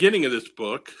at the beginning of this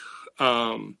book,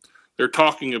 they're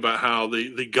talking about how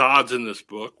the gods in this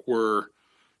book were,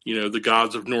 the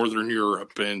gods of Northern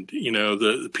Europe, and,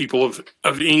 the people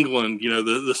of England,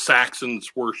 the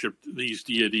Saxons worshipped these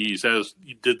deities, as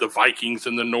did the Vikings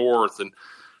in the North, and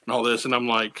all this. And I'm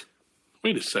like,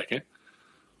 wait a second.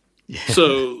 Yeah.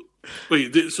 So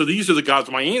these are the gods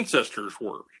my ancestors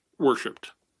worshipped,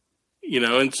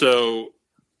 and so,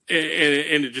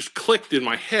 and it just clicked in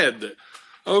my head that,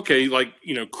 okay,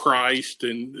 Christ,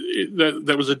 and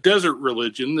that was a desert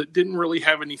religion that didn't really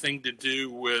have anything to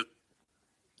do with,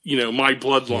 my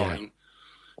bloodline,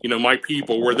 my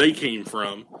people, where they came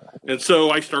from. And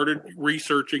so I started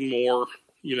researching more,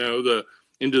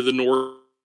 into the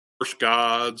Norse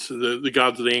gods, the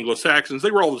gods of the Anglo-Saxons. They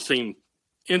were all the same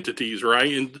entities,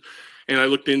 right? And I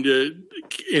looked into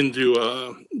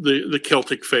the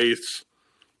Celtic faiths,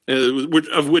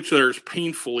 of which there's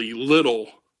painfully little,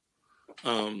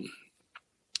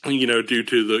 due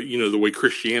to the way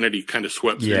Christianity kind of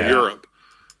swept through Europe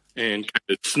and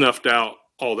kind of snuffed out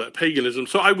all that paganism.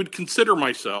 So I would consider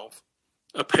myself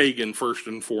a pagan first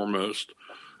and foremost,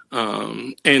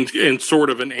 and sort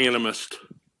of an animist.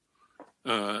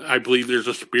 I believe there's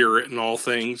a spirit in all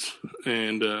things,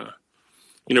 and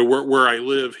where I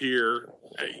live here,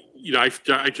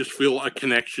 I just feel a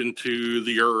connection to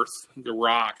the earth, the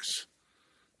rocks,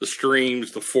 the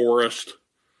streams, the forest.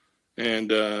 And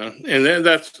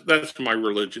that's my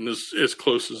religion, as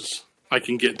close as I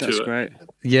can get to it. That's great.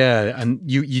 Yeah, and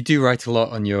you do write a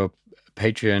lot on your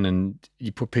Patreon, and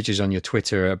you put pictures on your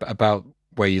Twitter about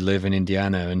where you live in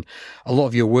Indiana, and a lot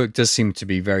of your work does seem to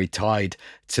be very tied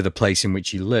to the place in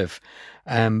which you live.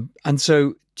 And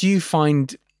so, do you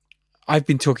find, I've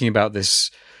been talking about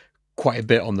this quite a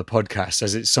bit on the podcast,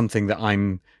 as it's something that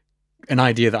an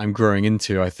idea that I'm growing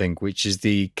into, I think, which is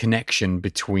the connection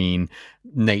between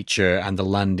nature and the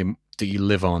land that you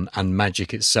live on and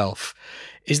magic itself.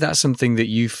 Is that something that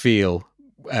you feel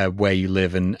where you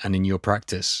live and in your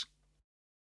practice?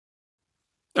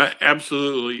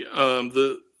 Absolutely.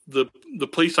 The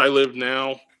place I live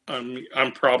now,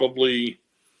 I'm probably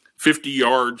 50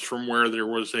 yards from where there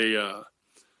was a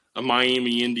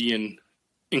Miami Indian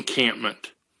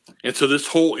encampment. And so this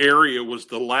whole area was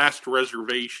the last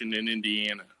reservation in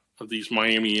Indiana of these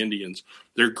Miami Indians.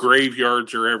 Their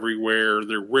graveyards are everywhere.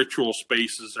 Their ritual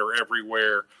spaces are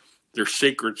everywhere. Their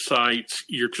sacred sites.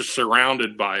 You're just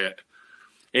surrounded by it.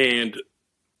 And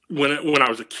when I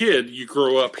was a kid, you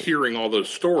grow up hearing all those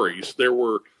stories. There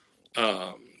were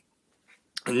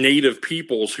native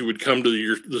peoples who would come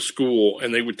to the school,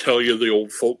 and they would tell you the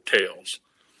old folk tales,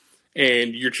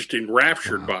 and you're just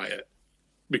enraptured by it,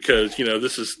 because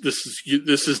this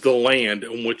is the land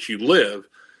on which you live.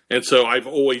 And so I've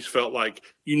always felt like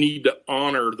you need to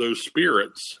honor those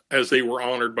spirits as they were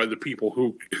honored by the people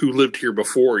who lived here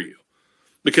before you,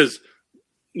 because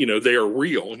they are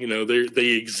real.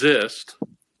 They exist,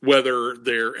 whether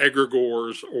they're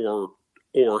egregores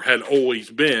or had always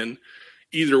been.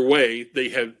 Either way,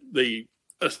 they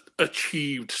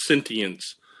achieved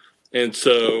sentience. And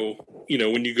so,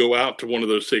 when you go out to one of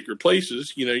those sacred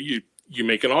places, you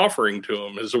make an offering to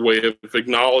them as a way of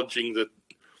acknowledging that,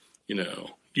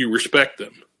 you respect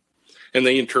them, and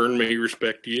they in turn may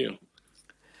respect you.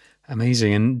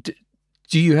 Amazing. And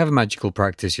do you have a magical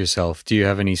practice yourself? Do you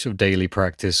have any sort of daily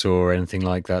practice or anything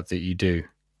like that you do?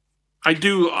 I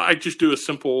do. I just do a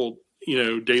simple,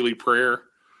 daily prayer.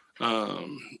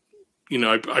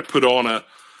 I put on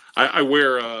I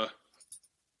wear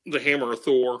the Hammer of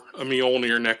Thor, a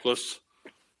Mjolnir necklace,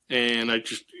 and I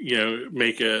just,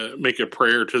 make a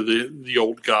prayer to the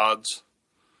old gods.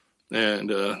 And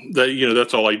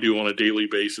that's all I do on a daily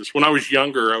basis. When I was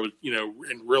younger, I was,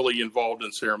 and really involved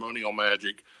in ceremonial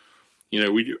magic.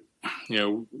 We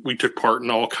took part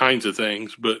in all kinds of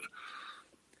things, but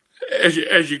as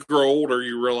you grow older,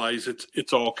 you realize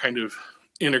it's all kind of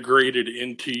integrated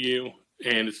into you,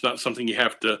 and it's not something you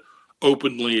have to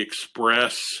openly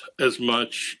express as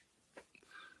much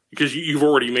because you've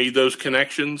already made those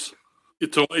connections.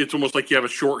 It's almost like you have a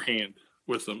shorthand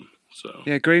with them. So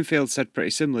yeah, Greenfield said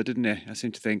pretty similar, didn't he? I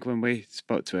seem to think when we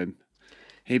spoke to him,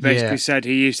 he basically said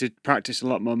he used to practice a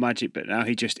lot more magic, but now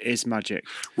he just is magic.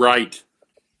 Right.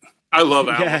 I love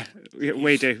Alan. Yeah,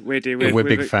 we do. We're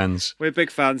big fans. We're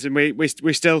big fans, and we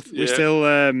still stay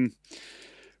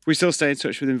in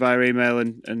touch with him via email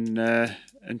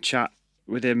and chat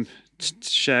with him,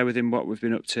 share with him what we've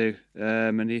been up to,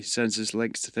 and he sends us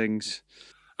links to things.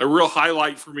 A real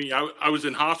highlight for me, I was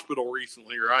in hospital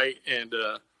recently, right? And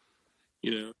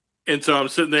and so I'm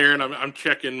sitting there and I'm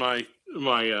checking my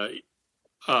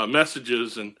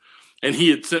messages, and he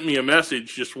had sent me a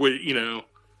message just wishing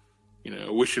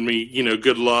me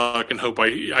good luck and hope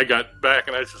I got back,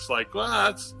 and I was just like,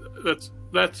 well,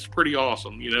 that's pretty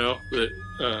awesome,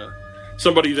 that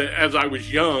somebody that as I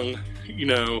was young,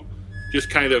 just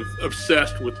kind of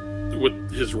obsessed with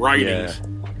his writings,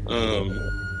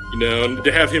 and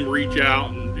to have him reach out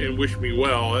and wish me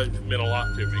well, it meant a lot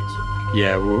to me. So.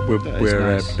 Yeah, we're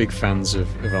nice. Big fans of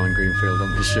Alan Greenfield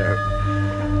on the show.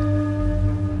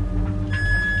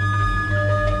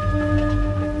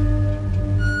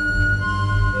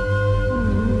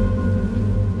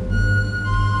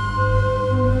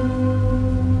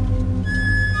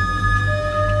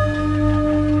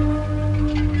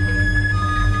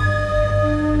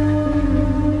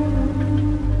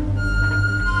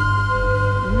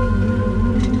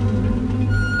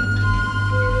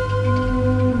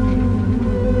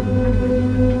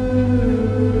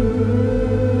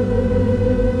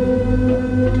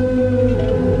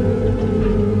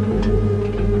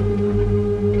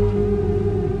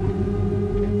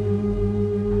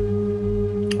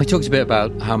 Talked a bit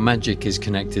about how magic is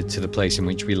connected to the place in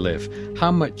which we live.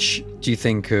 How much do you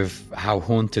think of how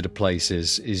haunted a place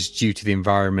is due to the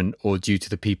environment or due to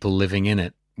the people living in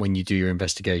it when you do your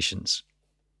investigations?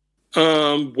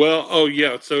 So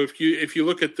if you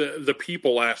look at the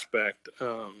people aspect,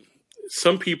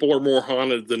 some people are more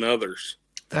haunted than others.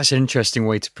 That's an interesting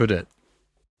way to put it.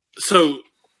 So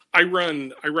I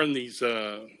run these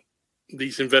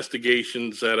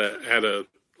investigations at a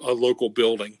local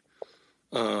building.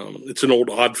 It's an old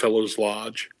Oddfellows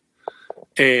Lodge,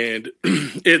 and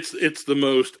it's the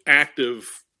most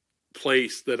active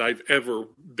place that I've ever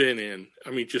been in.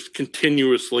 I mean, just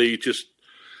continuously, just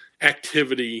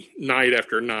activity night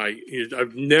after night.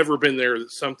 I've never been there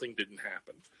that something didn't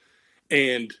happen.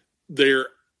 And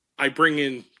I bring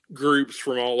in groups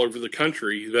from all over the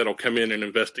country that'll come in and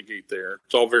investigate there.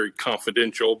 It's all very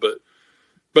confidential, but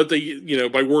they,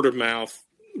 by word of mouth,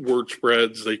 word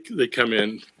spreads, they come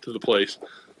in to the place.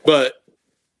 But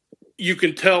you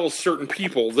can tell certain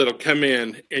people that'll come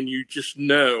in and you just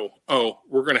know, oh,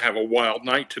 we're going to have a wild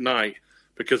night tonight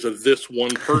because of this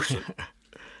one person.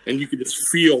 And you can just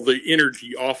feel the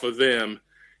energy off of them,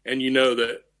 and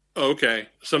that, okay,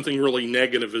 something really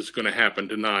negative is going to happen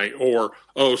tonight, or,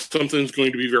 oh, something's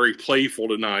going to be very playful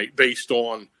tonight based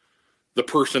on the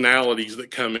personalities that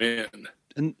come in.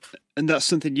 And that's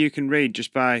something you can read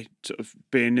just by sort of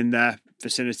being in their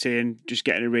vicinity and just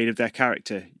getting a read of their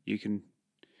character. You can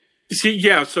see,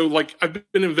 yeah. So like I've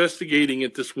been investigating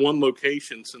at this one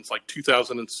location since like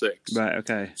 2006. Right.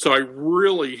 Okay. So I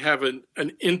really have an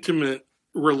intimate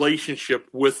relationship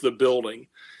with the building,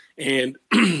 and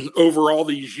over all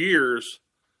these years,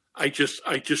 I just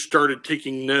started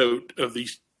taking note of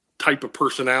these type of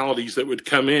personalities that would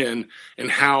come in and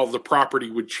how the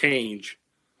property would change.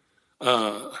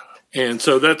 And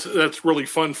so that's really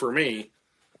fun for me,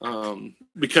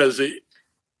 because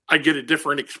I get a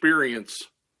different experience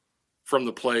from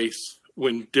the place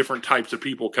when different types of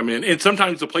people come in. And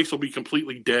sometimes the place will be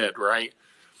completely dead, right?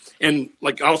 And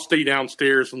like, I'll stay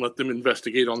downstairs and let them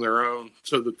investigate on their own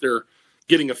so that they're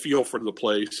getting a feel for the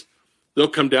place. They'll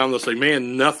come down, they'll say,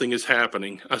 man, nothing is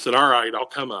happening. I said, all right, I'll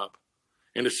come up.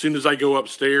 And as soon as I go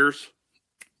upstairs,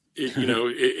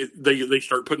 they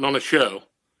start putting on a show,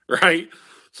 right?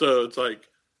 So it's like,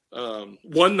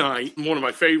 one night, one of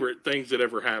my favorite things that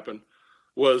ever happened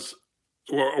was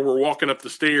we're walking up the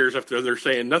stairs after they're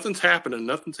saying, nothing's happening.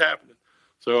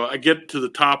 So I get to the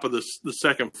top of the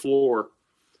second floor,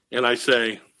 and I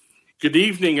say, good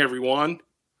evening, everyone.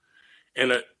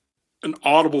 And an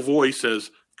audible voice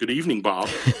says, good evening, Bob.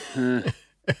 And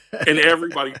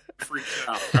everybody freaks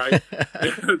out, right?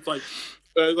 It's like,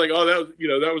 oh,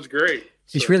 that was great.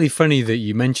 It's really funny that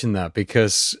you mentioned that,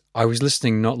 because I was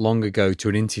listening not long ago to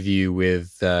an interview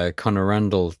with Connor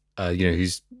Randall,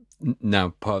 who's now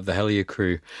part of the Hellier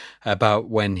crew, about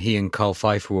when he and Carl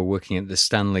Pfeiffer were working at the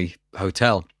Stanley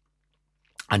Hotel.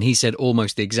 And he said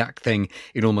almost the exact thing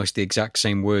in almost the exact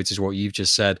same words as what you've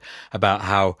just said, about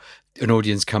how an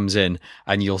audience comes in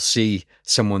and you'll see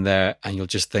someone there and you'll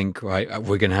just think, right,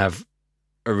 we're going to have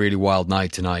a really wild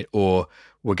night tonight, or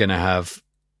we're going to have,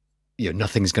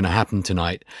 nothing's going to happen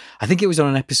tonight. I think it was on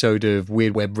an episode of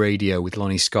Weird Web Radio with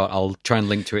Lonnie Scott. I'll try and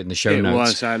link to it in the show notes. It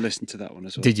was. I listened to that one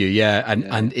as well. Did you? Yeah.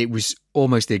 And it was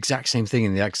almost the exact same thing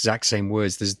in the exact same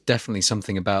words. There's definitely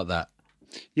something about that.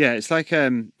 Yeah, it's like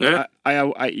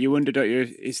you wonder, don't you?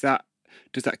 Does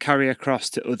that carry across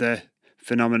to other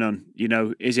phenomenon?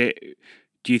 Do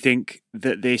you think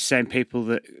that the same people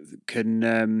that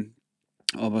can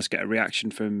almost get a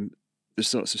reaction from the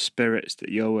sorts of spirits that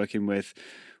you're working with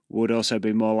would also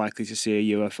be more likely to see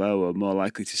a UFO or more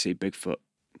likely to see Bigfoot?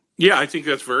 Yeah, I think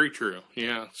that's very true.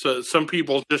 Yeah, so some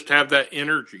people just have that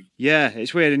energy. Yeah,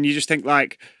 it's weird, and you just think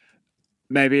like,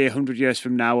 maybe 100 years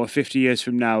from now or 50 years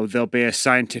from now, there'll be a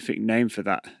scientific name for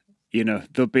that.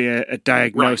 There'll be a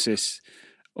diagnosis,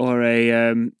 right, or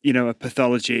a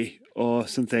pathology or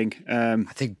something.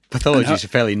 I think pathology is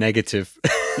fairly negative.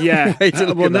 Yeah. That's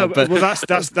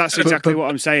exactly what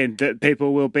I'm saying. That it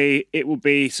will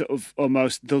be sort of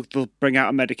almost, they'll bring out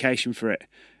a medication for it.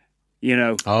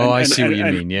 I see what you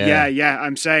mean. Yeah. Yeah.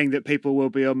 I'm saying that people will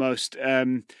be almost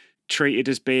treated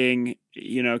as being,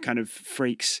 kind of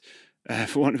freaks.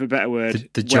 For want of a better word,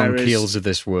 the John Keels of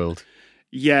this world.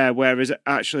 Yeah, whereas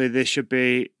actually they should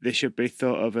be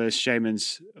thought of as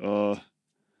shamans or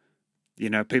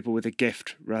people with a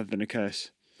gift rather than a curse.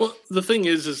 Well, the thing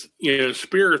is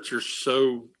spirits are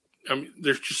so,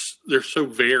 they're so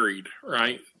varied,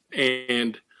 right?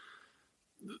 And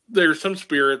there's some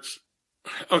spirits.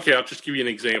 Okay, I'll just give you an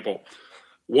example.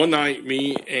 One night,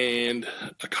 me and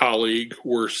a colleague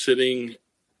were sitting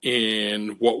in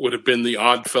what would have been the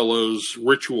Oddfellows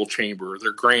ritual chamber,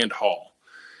 their grand hall.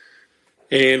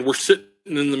 And we're sitting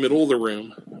in the middle of the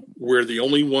room. We're the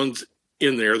only ones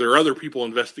in there. There are other people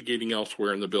investigating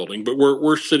elsewhere in the building, but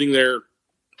we're sitting there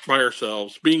by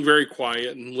ourselves, being very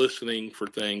quiet and listening for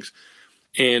things.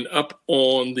 And up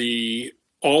on the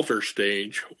altar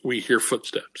stage, we hear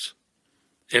footsteps.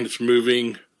 And it's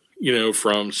moving,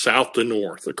 from south to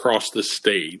north across the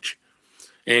stage.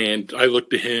 And I look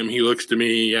to him, he looks to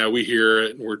me, yeah, we hear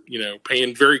it, and we're,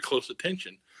 paying very close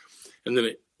attention. And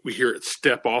then we hear it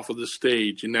step off of the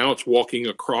stage, and now it's walking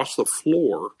across the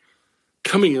floor,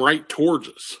 coming right towards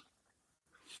us.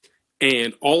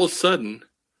 And all of a sudden,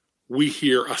 we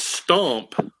hear a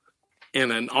stomp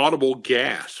and an audible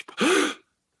gasp.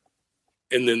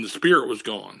 And then the spirit was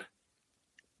gone.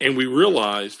 And we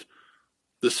realized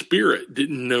the spirit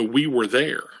didn't know we were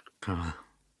there.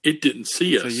 It didn't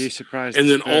see us. So you surprised and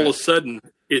then all of a sudden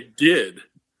it did.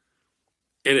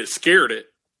 And it scared it.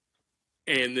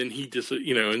 And then he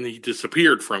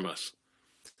disappeared from us.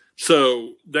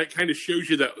 So that kind of shows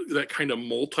you that kind of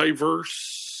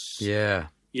multiverse. Yeah.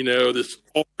 This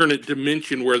alternate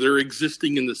dimension where they're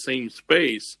existing in the same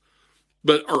space,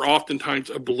 but are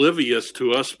oftentimes oblivious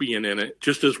to us being in it,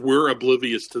 just as we're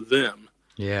oblivious to them.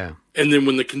 Yeah. And then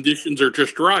when the conditions are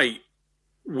just right,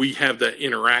 we have that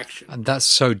interaction. And that's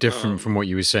so different from what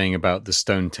you were saying about the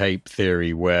stone tape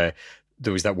theory, where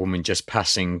there was that woman just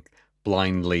passing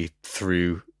blindly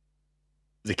through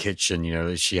the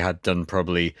kitchen, she had done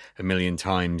probably a million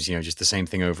times, just the same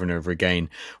thing over and over again.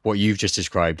 What you've just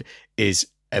described is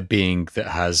a being that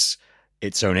has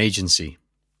its own agency.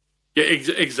 Yeah,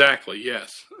 exactly.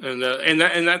 Yes. And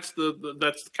that's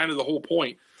that's kind of the whole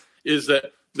point, is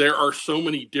that there are so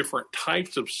many different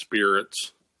types of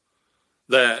spirits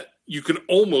that you can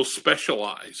almost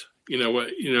specialize.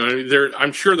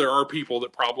 I'm sure there are people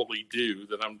that probably do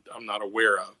that I'm not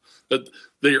aware of, that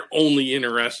they're only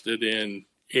interested in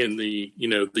the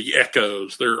the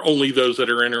echoes. There are only those that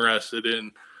are interested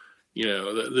in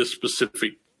this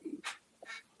specific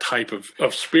type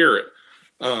of spirit.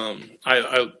 I'm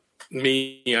more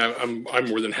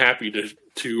than happy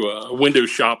to window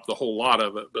shop the whole lot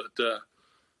of it, but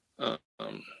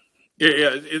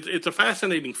it's a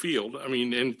fascinating field. I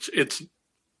mean, and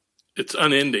it's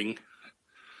unending,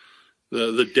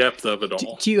 the depth of it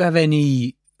all. Do you have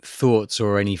any thoughts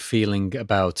or any feeling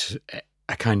about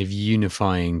a kind of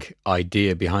unifying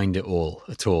idea behind it all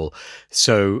at all?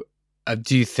 So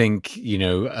do you think, do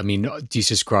you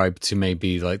subscribe to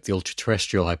maybe like the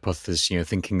ultra-terrestrial hypothesis,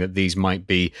 thinking that these might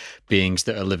be beings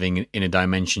that are living in a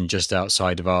dimension just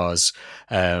outside of ours,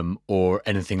 or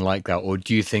anything like that? Or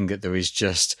do you think that there is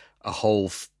just a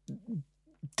whole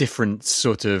different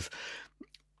sort of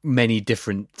many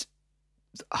different,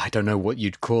 I don't know what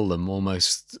you'd call them,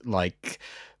 almost like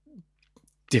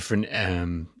different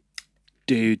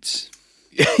dudes?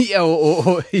 Yeah,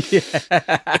 or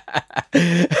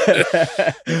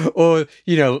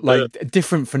like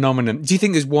different phenomenon. Do you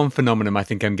think there's one phenomenon I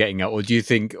think I'm getting at, or do you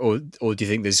think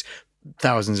there's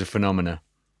thousands of phenomena?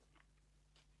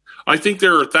 I think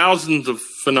there are thousands of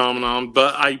phenomenon,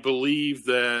 but I believe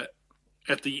that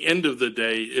at the end of the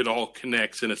day, it all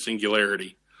connects in a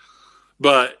singularity.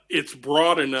 But it's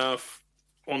broad enough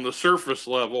on the surface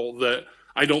level that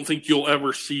I don't think you'll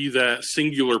ever see that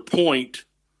singular point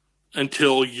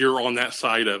until you're on that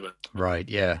side of it. Right,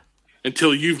 yeah.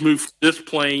 Until you've moved this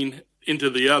plane into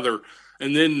the other,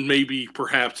 and then maybe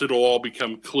perhaps it'll all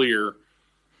become clear.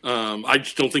 I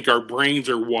just don't think our brains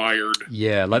are wired.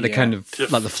 Yeah, like the kind of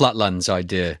like the flatlands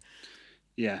idea.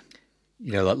 Yeah.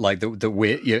 Like the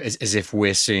we're as if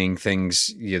we're seeing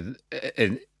things.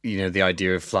 The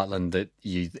idea of flatland, that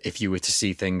if you were to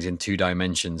see things in 2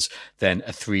 dimensions, then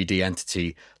a 3D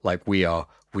entity like we are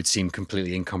would seem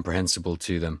completely incomprehensible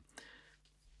to them.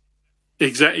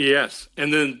 Exactly. Yes,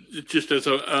 and then just as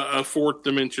a 4th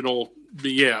dimensional,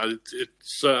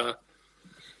 it's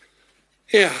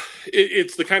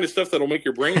the kind of stuff that'll make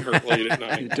your brain hurt late at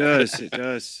night. It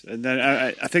does. And then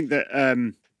I think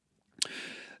that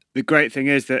the great thing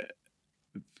is that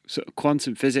sort of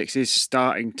quantum physics is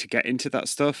starting to get into that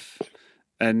stuff.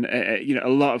 And, a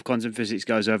lot of quantum physics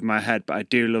goes over my head, but I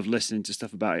do love listening to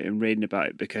stuff about it and reading about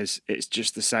it, because it's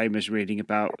just the same as reading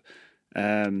about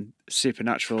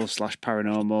supernatural /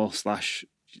 paranormal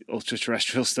 /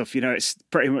 ultra-terrestrial stuff. It's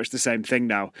pretty much the same thing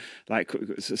now. Like,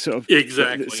 sort of,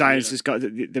 exactly. Science has got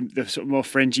the sort of more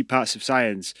fringy parts of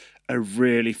science are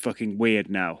really fucking weird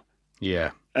now.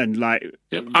 Yeah, and like,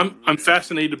 I'm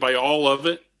fascinated by all of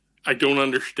it. I don't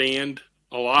understand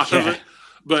a lot of it,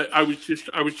 but I was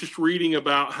just reading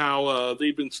about how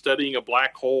they've been studying a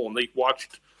black hole, and they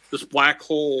watched this black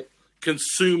hole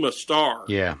consume a star.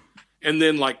 Yeah, and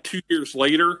then like 2 years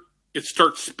later, it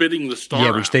starts spitting the star.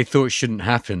 Yeah, which out. They thought shouldn't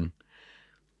happen.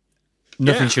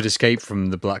 Nothing should escape from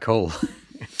the black hole.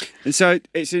 And so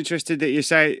it's interesting that you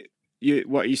say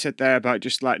what you said there about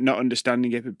just like not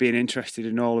understanding it, but being interested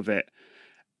in all of it.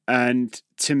 And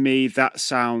to me, that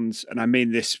sounds, and I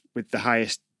mean this with the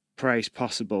highest praise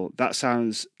possible, that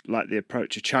sounds like the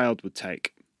approach a child would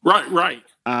take. Right.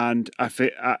 And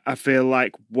I feel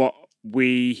like what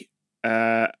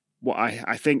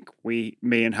I think me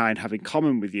and Hein have in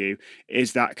common with you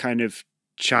is that kind of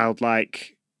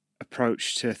childlike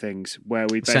approach to things, where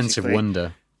we basically, sense of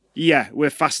wonder. Yeah, we're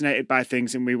fascinated by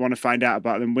things and we want to find out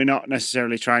about them. We're not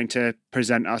necessarily trying to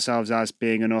present ourselves as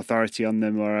being an authority on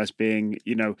them or as being,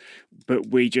 but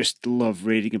we just love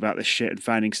reading about this shit and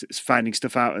finding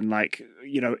stuff out, and like,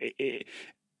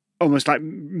 almost like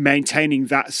maintaining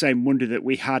that same wonder that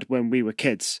we had when we were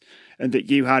kids and that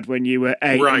you had when you were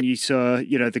 8, right. And you saw,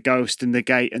 the ghost and the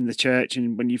gate and the church,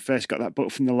 and when you first got that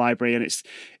book from the library. And it's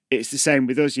the same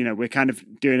with us, we're kind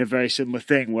of doing a very similar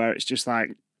thing where it's just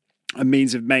like a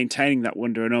means of maintaining that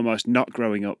wonder and almost not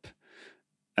growing up.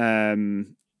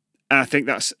 And I think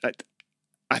that's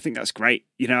great.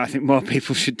 I think more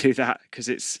people should do that, because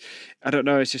it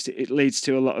leads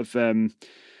to a lot of,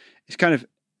 it's kind of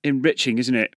enriching,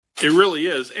 isn't it? It really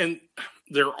is. And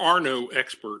there are no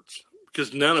experts,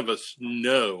 because none of us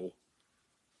know.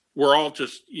 We're all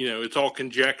just, it's all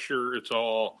conjecture. It's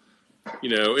all,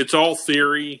 it's all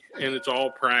theory and it's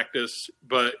all practice,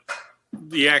 but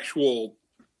the actual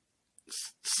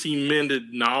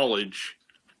cemented knowledge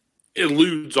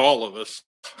eludes all of us,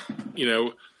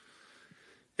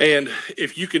 and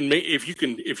if you can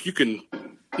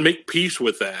make peace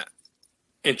with that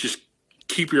and just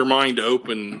keep your mind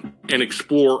open and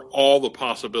explore all the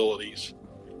possibilities,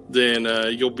 then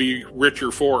you'll be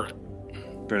richer for it.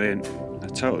 Brilliant. I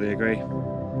totally agree.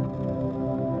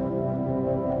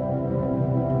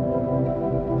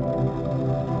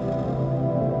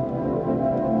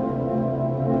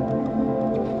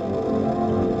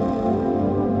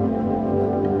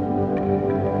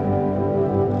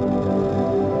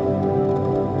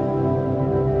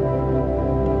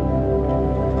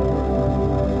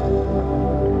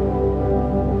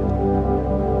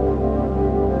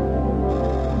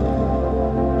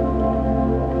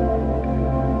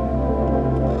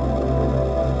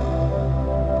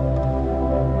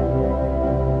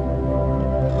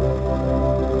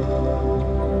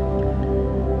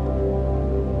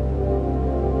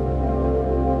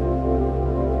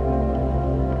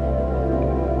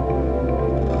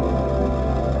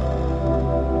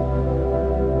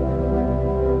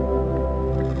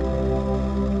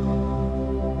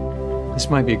 This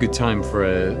might be a good time for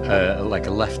a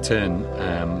left turn.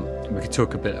 We could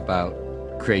talk a bit about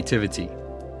creativity,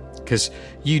 because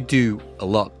you do a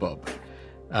lot, Bob.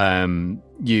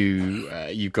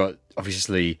 You've got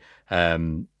obviously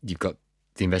you've got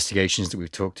the investigations that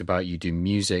we've talked about. You do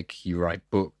music, you write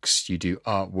books, you do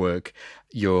artwork.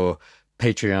 Your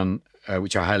Patreon,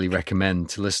 which I highly recommend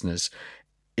to listeners,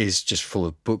 is just full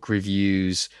of book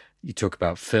reviews. You talk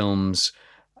about films.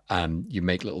 You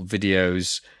make little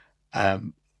videos.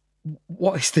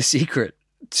 What is the secret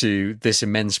to this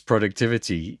immense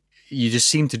productivity? You just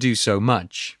seem to do so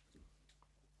much.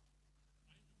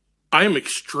 I am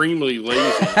extremely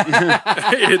lazy.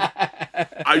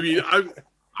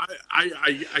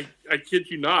 I kid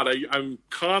you not. I'm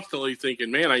constantly thinking,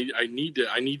 man, I need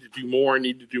to do more. I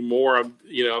need to do more.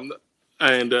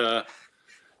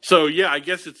 So yeah, I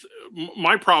guess it's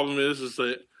my problem is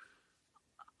that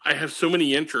I have so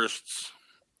many interests,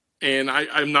 and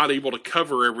I'm not able to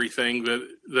cover everything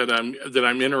that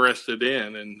I'm interested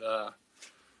in, and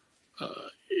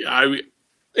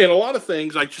and a lot of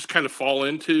things I just kind of fall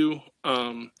into,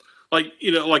 like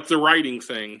the writing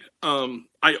thing.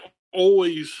 I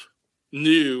always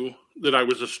knew that I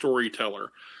was a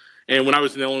storyteller, and when I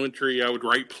was in elementary, I would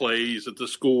write plays that the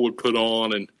school would put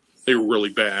on, and they were really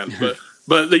bad,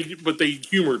 but they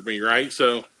humored me, right?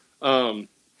 So.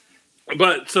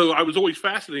 So I was always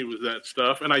fascinated with that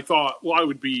stuff, and I thought, well, I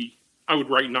would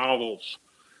write novels,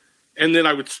 and then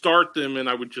I would start them, and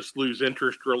I would just lose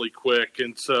interest really quick.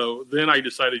 And so then I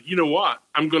decided, you know what,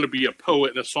 I'm going to be a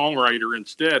poet and a songwriter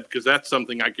instead, because that's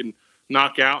something I can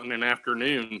knock out in an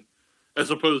afternoon,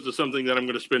 as opposed to something that I'm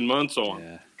going to spend months on.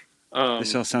 Yeah.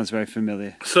 This all sounds very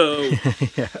familiar. So,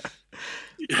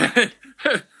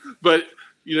 but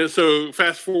so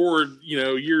fast forward,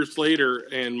 years later,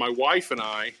 and my wife and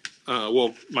I.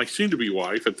 My soon-to-be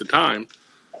wife at the time,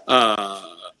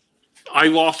 I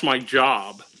lost my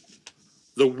job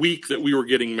the week that we were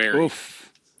getting married.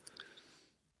 Oof.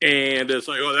 And it's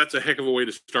like, oh, that's a heck of a way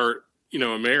to start,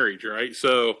 a marriage, right?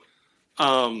 So,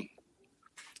 so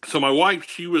my wife,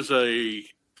 she was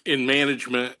in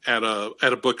management at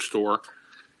a bookstore,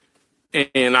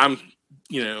 and I'm,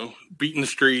 beating the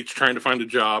streets trying to find a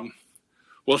job.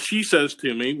 Well, she says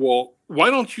to me, well, why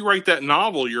don't you write that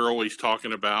novel you're always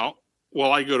talking about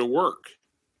while I go to work?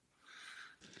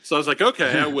 So I was like,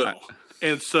 okay, I will.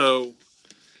 And so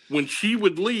when she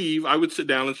would leave, I would sit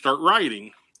down and start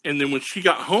writing. And then when she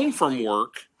got home from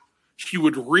work, she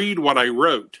would read what I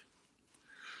wrote.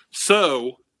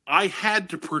 So I had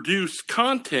to produce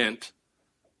content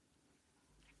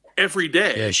every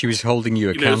day. Yeah, she was holding you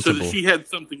accountable. So that she had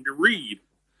something to read.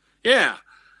 Yeah.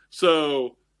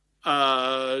 So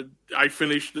I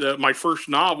finished my first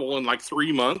novel in like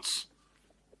 3 months,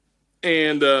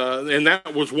 and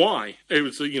that was why. It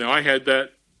was, I had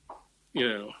that,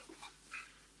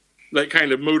 that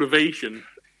kind of motivation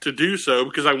to do so,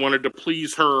 because I wanted to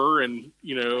please her, and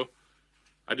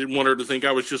I didn't want her to think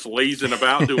I was just lazing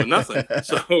about doing nothing.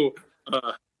 So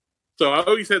I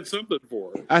always had something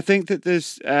for her. I think that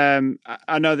there's,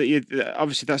 I know that you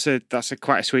obviously that's a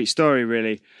quite a sweet story,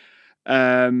 really.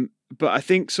 But I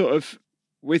think sort of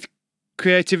with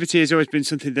creativity has always been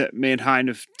something that me and Hein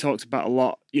have talked about a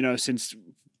lot, since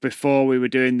before we were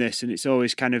doing this. And it's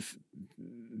always kind of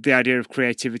the idea of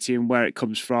creativity and where it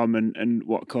comes from and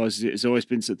what causes it has always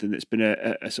been something that's been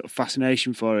a sort of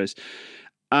fascination for us.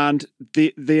 And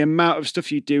the amount of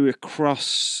stuff you do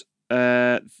across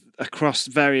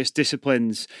various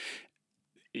disciplines,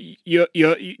 you're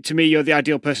to me, you're the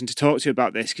ideal person to talk to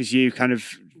about this, because you kind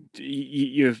of,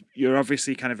 you're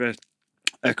obviously kind of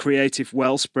a creative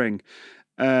wellspring.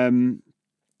 Do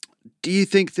you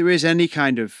think there is any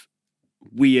kind of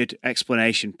weird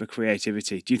explanation for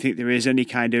creativity? Do you think there is any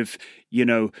kind of,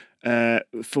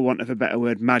 for want of a better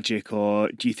word, magic, or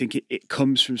do you think it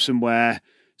comes from somewhere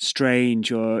strange,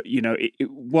 or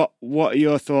what are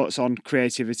your thoughts on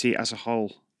creativity as a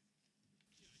whole?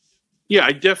 Yeah,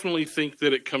 I definitely think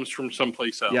that it comes from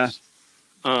someplace else. Yeah.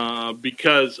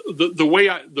 Because the way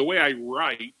I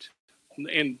write,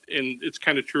 and it's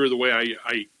kind of true of the way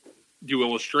I do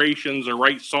illustrations or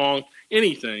write songs,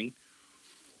 anything,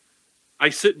 I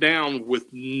sit down with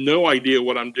no idea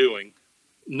what I'm doing,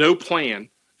 no plan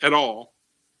at all,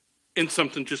 and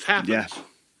something just happens. Yeah.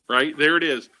 Right? There it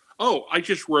is. Oh, I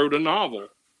just wrote a novel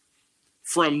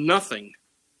from nothing,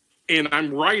 and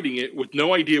I'm writing it with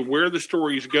no idea where the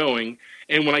story is going,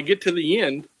 and when I get to the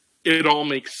end, it all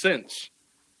makes sense.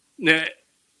 Now,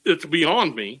 it's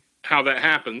beyond me how that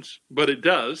happens, but it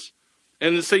does.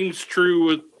 And the same is true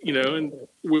with, and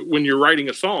when you're writing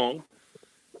a song,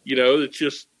 it's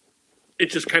just, it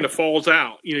just kind of falls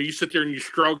out. You sit there and you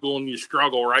struggle,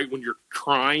 right, when you're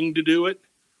trying to do it.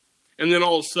 And then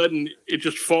all of a sudden it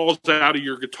just falls out of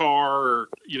your guitar, or,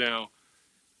 and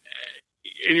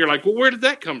you're like, well, where did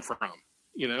that come from?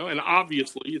 And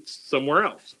obviously it's somewhere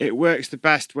else. It works the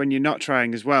best when you're not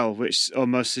trying as well, which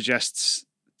almost suggests,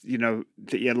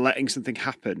 that you're letting something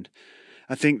happen.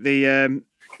 I think exactly.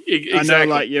 I know,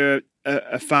 like, you're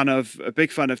a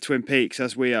big fan of Twin Peaks,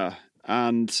 as we are.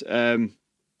 And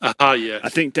yeah. I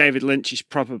think David Lynch is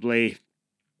probably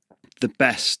the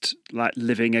best, like,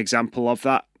 living example of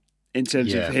that in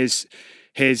terms of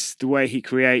the way he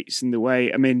creates and the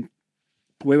way, I mean,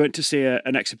 we went to see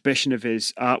an exhibition of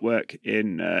his artwork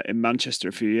in Manchester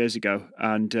a few years ago,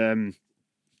 and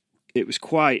it was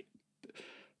quite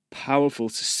powerful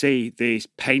to see these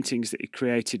paintings that he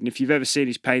created. And if you've ever seen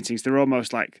his paintings, they're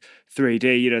almost like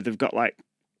 3D. They've got like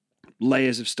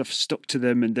layers of stuff stuck to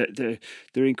them, and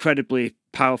they're incredibly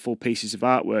powerful pieces of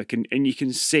artwork. And you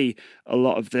can see a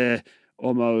lot of the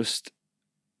almost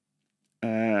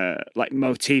like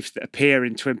motifs that appear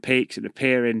in Twin Peaks and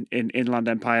appear in Inland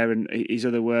Empire and his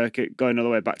other work, going all the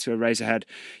way back to Eraserhead.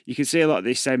 You can see a lot of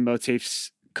these same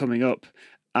motifs coming up,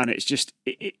 and it's just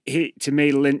to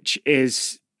me, Lynch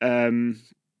is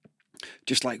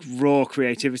just like raw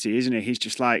creativity, isn't he? He's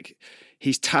just like,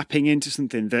 he's tapping into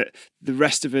something that the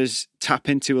rest of us tap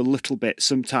into a little bit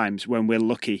sometimes when we're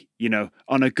lucky,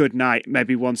 on a good night,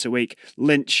 maybe once a week.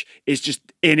 Lynch is just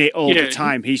in it all the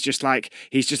time. He's just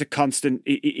a constant,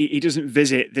 he doesn't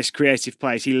visit this creative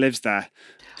place. He lives there.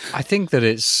 I think that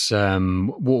it's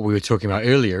what we were talking about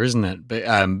earlier, isn't it? But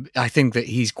I think that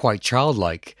he's quite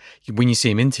childlike when you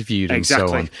see him interviewed and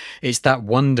so on. It's that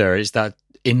wonder, it's that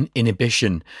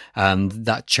inhibition,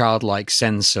 that childlike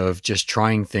sense of just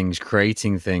trying things,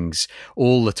 creating things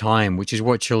all the time, which is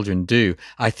what children do.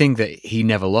 I think that he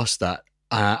never lost that.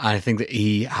 I think that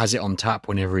he has it on tap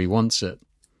whenever he wants it.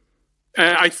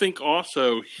 I think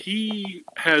also he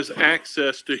has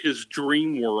access to his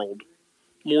dream world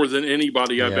more than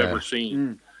anybody I've ever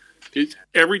seen.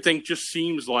 Everything just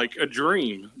seems like a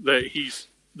dream that he's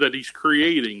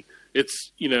creating.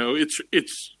 It's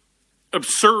it's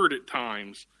absurd at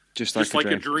times, just like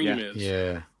a dream is.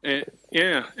 Yeah,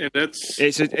 and that's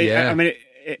I mean,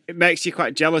 it makes you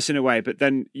quite jealous in a way, but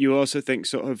then you also think,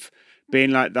 sort of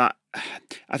being like that.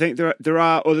 I think there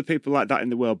are other people like that in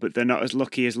the world, but they're not as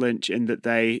lucky as Lynch in that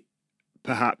they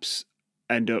perhaps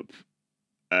end up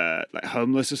like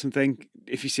homeless or something.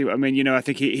 If you see what I mean, I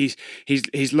think he's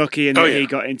lucky in that he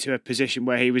got into a position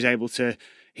where he was able to.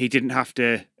 He didn't have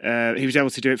to. He was able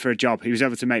to do it for a job. He was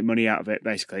able to make money out of it,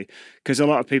 basically. Because a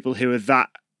lot of people who are that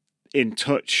in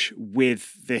touch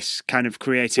with this kind of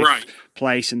creative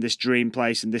place and this dream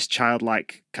place and this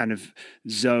childlike kind of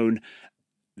zone,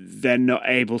 they're not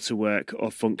able to work or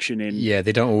function in. Yeah,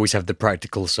 they don't always have the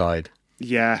practical side.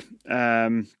 Yeah.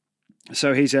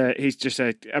 So he's just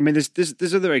a. I mean,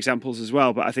 there's other examples as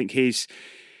well, but I think he's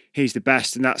the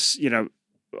best, and that's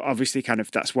obviously kind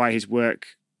of that's why his work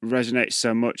resonates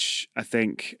so much, I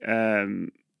think,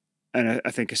 and I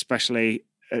think especially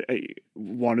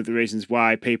one of the reasons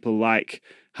why people like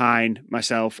Hein,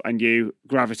 myself, and you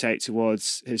gravitate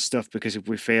towards his stuff, because if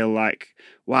we feel like,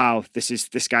 wow, this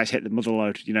guy's hit the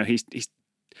motherlode,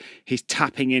 he's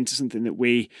tapping into something that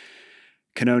we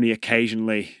can only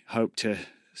occasionally hope to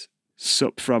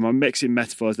sup from. I'm mixing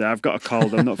metaphors there. I've got a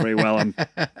cold. I'm not very well.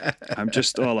 I'm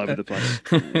just all over the place.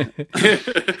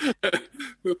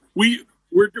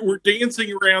 We're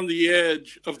dancing around the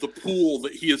edge of the pool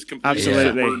that he has completely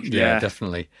submerged. Yeah,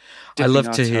 definitely. I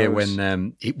love to hear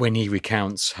when he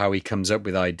recounts how he comes up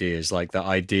with ideas, like that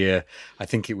idea. I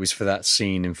think it was for that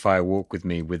scene in Fire Walk with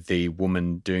Me, with the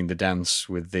woman doing the dance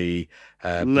with the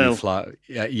blue flower.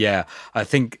 Yeah, I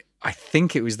think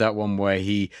it was that one where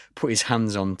he put his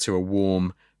hands onto a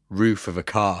warm roof of a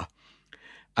car.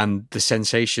 And the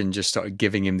sensation just started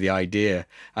giving him the idea,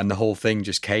 and the whole thing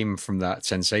just came from that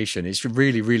sensation. It's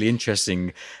really, really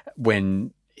interesting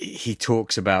when he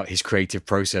talks about his creative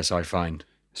process, I find.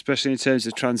 Especially in terms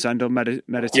of transcendental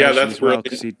meditation that's as well,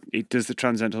 because he does the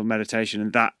transcendental meditation,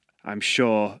 and that, I'm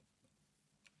sure,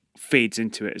 feeds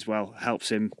into it as well,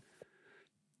 helps him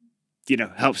see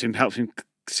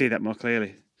that more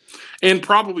clearly. And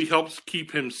probably helps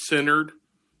keep him centered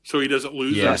so he doesn't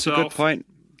lose himself. That's a good point.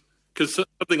 Because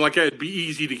something like that would be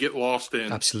easy to get lost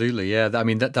in. Absolutely, yeah. I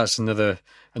mean, that's another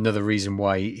reason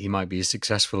why he might be as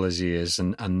successful as he is,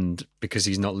 and because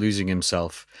he's not losing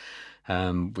himself,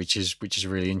 which is a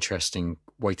really interesting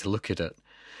way to look at it.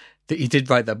 He did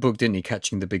write that book, didn't he,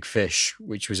 Catching the Big Fish,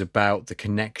 which was about the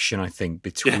connection, I think,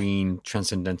 between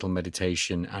transcendental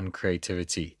meditation and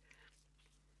creativity.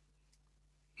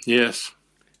 Yes.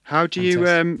 How do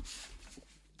you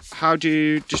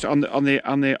just on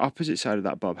the opposite side of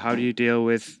that, Bob? How do you deal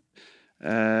with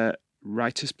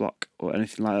writer's block or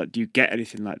anything like that? Do you get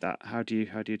anything like that? How do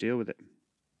you deal with it?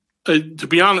 To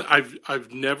be honest,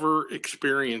 I've never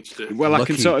experienced it. Well, Lucky. I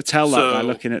can sort of tell that by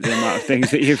looking at the amount of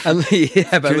things that you've...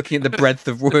 yeah, by looking at the breadth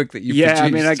of work that you've produced. I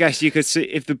mean, I guess you could see,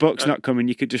 if the book's not coming,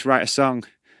 you could just write a song,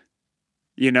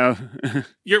 you know?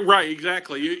 You're right,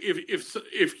 exactly.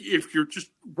 If you're just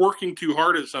working too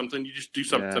hard at something, you just do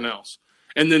something else.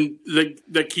 And then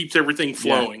that keeps everything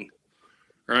flowing,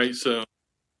 right? So...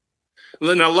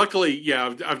 Now, luckily,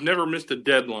 I've never missed a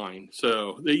deadline.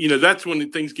 So, that's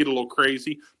when things get a little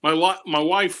crazy. My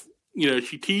wife,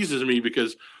 she teases me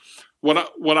because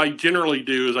what I generally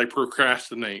do is I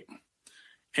procrastinate.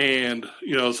 And,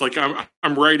 it's like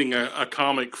I'm writing a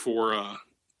comic for,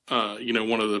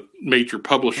 one of the major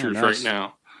publishers right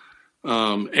now.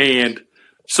 And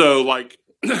so, like,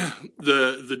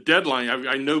 the deadline,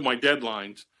 I know my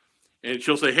deadlines. And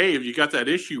she'll say, hey, have you got that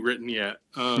issue written yet?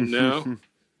 No.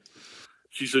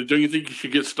 She said, don't you think you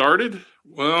should get started?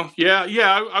 Well, yeah,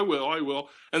 I will.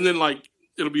 And then, like,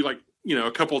 it'll be like,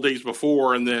 a couple of days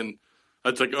before, and then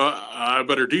it's like, I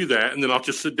better do that. And then I'll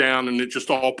just sit down, and it just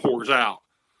all pours out.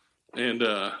 And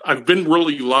I've been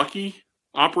really lucky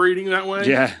operating that way.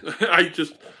 Yeah. I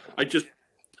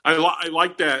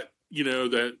like that,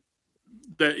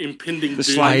 that impending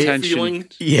doom feeling.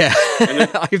 Yeah,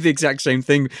 I have the exact same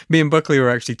thing. Me and Buckley were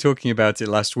actually talking about it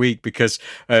last week because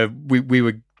we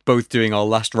were both doing our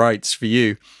last writes for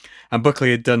you, and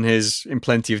Buckley had done his in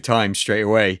plenty of time straight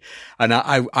away, and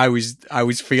I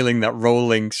was feeling that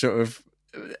rolling sort of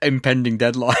impending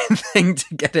deadline thing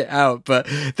to get it out. But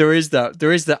there is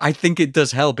that I think it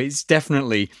does help. It's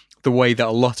definitely the way that a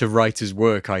lot of writers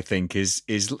work, I think, is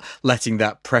letting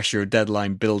that pressure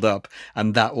deadline build up,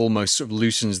 and that almost sort of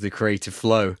loosens the creative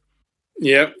flow.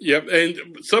 Yep.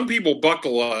 And some people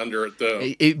buckle under it, though.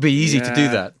 It'd be easy to do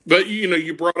that. But,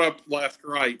 you brought up last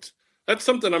rites. That's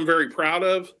something I'm very proud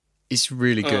of. It's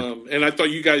really good. And I thought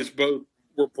you guys both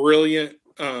were brilliant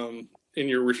in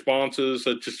your responses.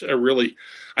 I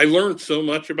learned so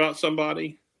much about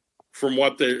somebody from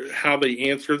how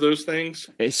they answer those things.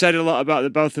 It said a lot about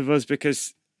the both of us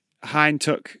because Hein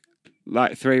took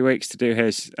like 3 weeks to do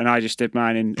his, and I just did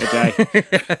mine in a day.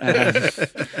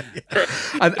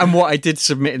 And what I did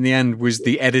submit in the end was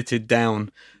the edited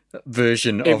down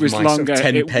version of my sort of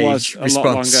 10-page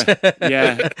response.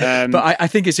 Yeah, but I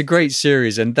think it's a great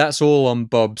series, and that's all on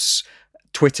Bob's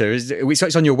Twitter.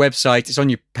 It's on your website. It's on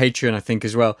your Patreon, I think,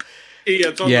 as well. Yeah,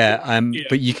 it's on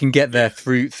but you can get there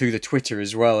through the Twitter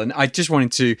as well. And I just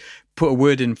wanted to put a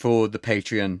word in for the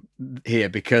Patreon here,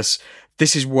 because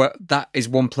that is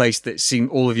one place that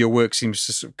all of your work seems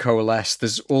to sort of coalesce.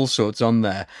 There's all sorts on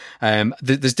there.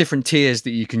 There's different tiers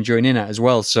that you can join in at as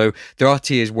well. So there are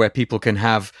tiers where people can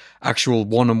have actual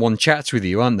one-on-one chats with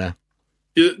you, aren't there?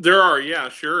 There are, yeah,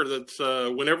 sure. That's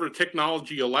whenever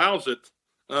technology allows it.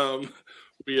 We'll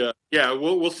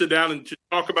sit down and just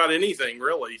talk about anything,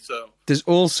 really. So there's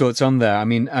all sorts on there. I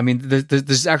mean,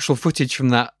 there's actual footage from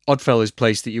that Oddfellows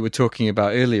place that you were talking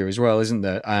about earlier as well, isn't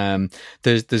there?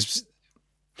 There's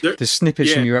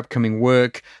snippets from your upcoming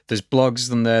work. There's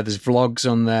blogs on there. There's vlogs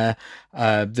on there.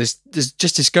 There's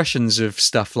just discussions of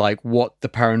stuff like what the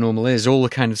paranormal is, all the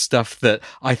kind of stuff that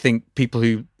I think people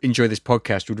who enjoy this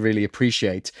podcast would really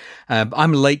appreciate.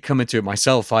 I'm a latecomer to it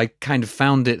myself. I kind of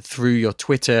found it through your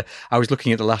Twitter. I was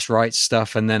looking at the Last Rites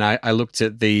stuff, and then I looked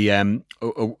at the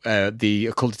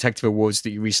Occult Detective Awards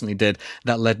that you recently did.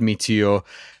 That led me to your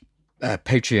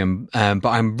Patreon, but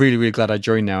I'm really, really glad I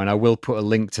joined now, and I will put a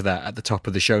link to that at the top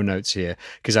of the show notes here,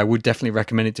 because I would definitely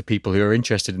recommend it to people who are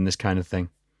interested in this kind of thing.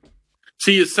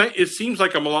 See, it seems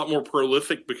like I'm a lot more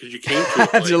prolific because you came to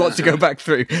it. There's a lot to go back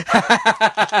through.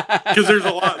 Because there's a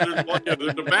lot,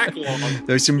 there's the backlog.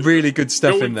 There's some really good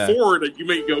stuff in there. Going forward, you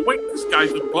may go, wait, this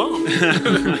guy's a bum.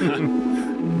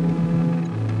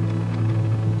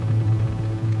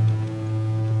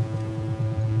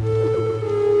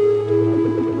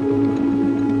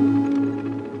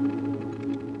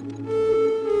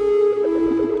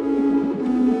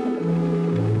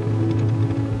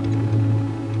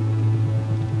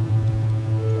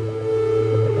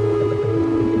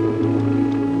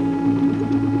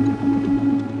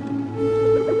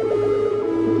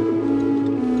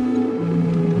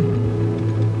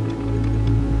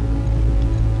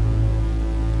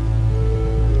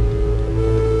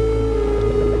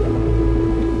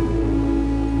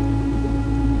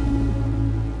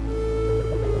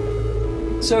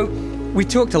 So, we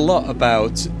talked a lot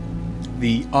about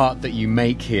the art that you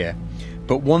make here,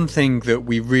 but one thing that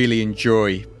we really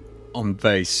enjoy on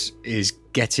Vayse is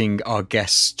getting our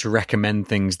guests to recommend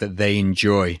things that they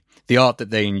enjoy, the art that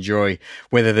they enjoy,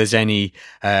 whether there's any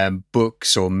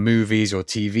books or movies or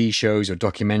TV shows or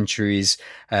documentaries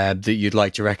that you'd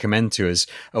like to recommend to us,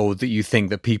 or that you think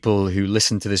that people who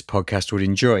listen to this podcast would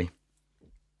enjoy.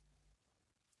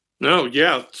 No,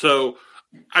 yeah. So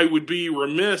I would be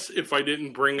remiss if I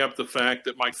didn't bring up the fact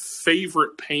that my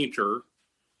favorite painter,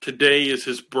 today is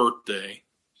his birthday.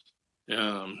 He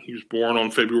was born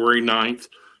on February 9th.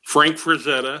 Frank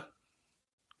Frazetta.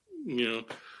 You know,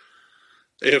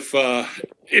 if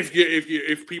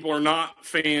people are not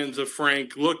fans of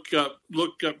Frank, look up.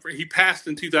 He passed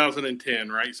in 2010,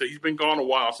 right? So he's been gone a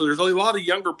while. So there's a lot of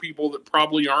younger people that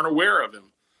probably aren't aware of him.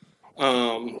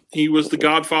 He was the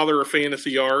godfather of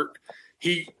fantasy art.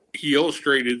 He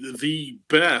illustrated the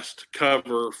best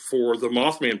cover for the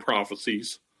Mothman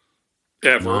prophecies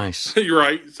ever. Nice. You're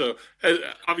right. So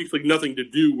obviously nothing to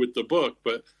do with the book,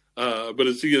 but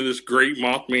it's this great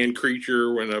Mothman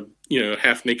creature and a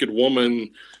half naked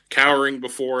woman cowering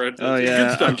before it. Oh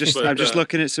yeah, I'm just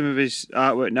looking at some of his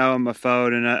artwork now on my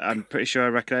phone, and I'm pretty sure I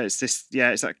recognize it's this. Yeah,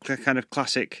 it's that kind of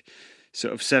classic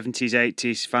sort of 70s,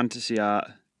 80s fantasy art.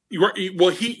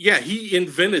 Well, he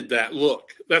invented that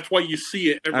look. That's why you see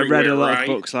it everywhere. I read a lot of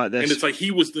books like this, and it's like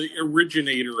he was the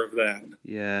originator of that.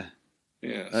 Yeah,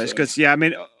 it's good. Yeah, I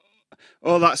mean,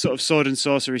 all that sort of sword and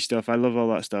sorcery stuff. I love all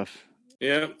that stuff.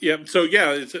 Yeah. So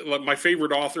it's like my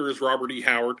favorite author is Robert E.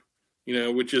 Howard.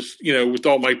 Which is with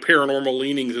all my paranormal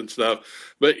leanings and stuff,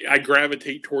 but I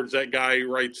gravitate towards that guy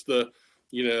who writes the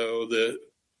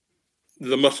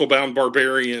muscle-bound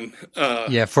barbarian.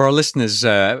 For our listeners,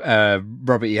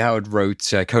 Robert E. Howard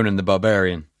wrote Conan the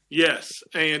Barbarian. Yes,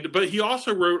 but he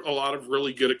also wrote a lot of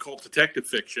really good occult detective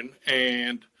fiction,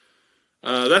 and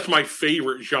that's my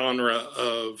favorite genre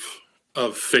of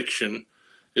fiction.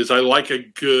 Is I like a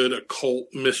good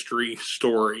occult mystery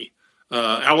story.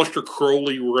 Aleister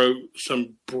Crowley wrote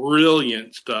some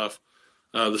brilliant stuff.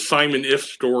 The Simon If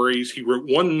stories. He wrote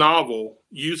one novel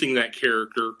using that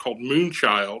character called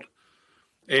Moonchild.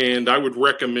 And I would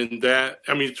recommend that.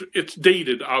 I mean, it's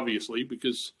dated, obviously,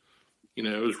 because, it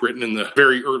was written in the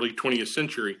very early 20th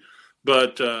century.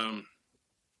 But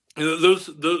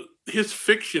his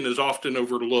fiction is often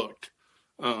overlooked.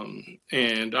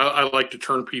 And I like to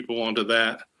turn people onto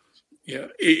that. Yeah.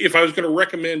 If I was going to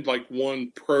recommend like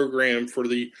one program for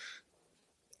the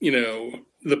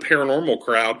paranormal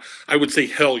crowd, I would say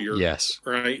Hellier. Yes.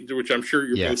 Right. Which I'm sure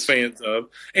you're both fans of.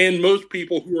 And most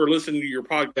people who are listening to your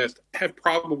podcast have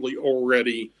probably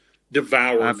already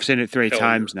devoured. I've seen it 3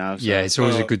 times now. So. Yeah. It's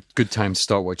always a good time to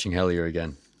start watching Hellier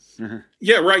again. Mm-hmm.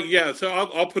 Yeah. Right. Yeah. So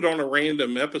I'll put on a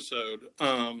random episode.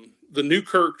 The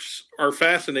Newkirks are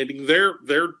fascinating. Their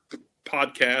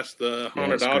podcast, The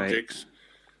Haunted Objects,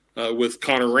 with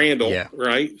Connor Randall,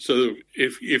 right? So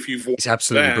if you've watched it's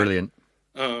absolutely brilliant.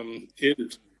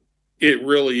 It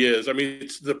really is. I mean,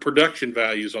 it's the production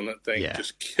values on that thing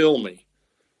just kill me.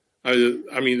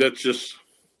 I mean, that's just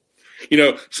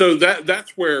so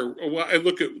that's where I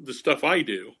look at the stuff I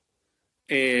do,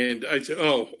 and I say,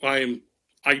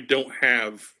 I don't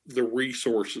have the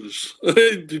resources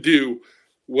to do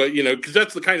what because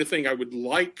that's the kind of thing I would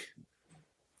like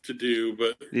to do,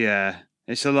 but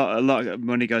it's a lot of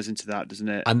money goes into that, doesn't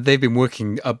it? And they've been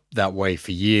working up that way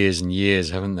for years and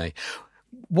years, haven't they?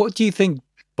 What do you think,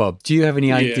 Bob? Do you have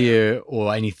any idea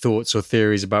or any thoughts or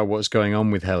theories about what's going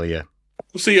on with Hellier?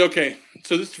 See, okay,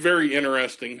 so this is very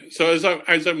interesting. So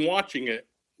as I'm watching it,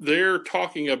 they're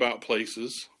talking about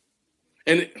places,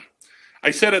 and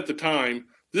I said at the time,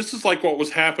 this is like what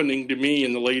was happening to me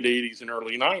in the late 80s and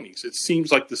early 90s. It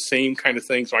seems like the same kind of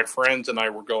things my friends and I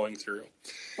were going through.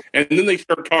 And then they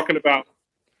start talking about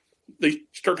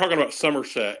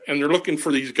Somerset, and they're looking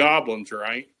for these goblins,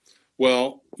 right?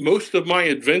 Well, most of my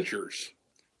adventures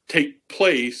take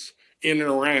place in and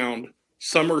around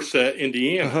Somerset,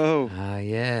 Indiana. Oh,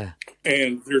 yeah.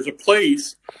 And there's a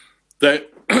place that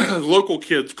local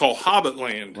kids call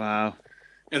Hobbitland. Wow.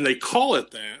 And they call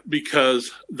it that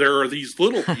because there are these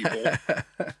little people,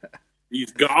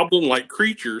 these goblin-like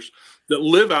creatures that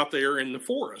live out there in the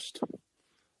forest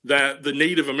that the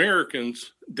Native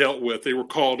Americans dealt with. They were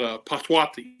called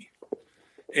Paswati.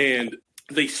 And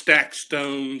they stack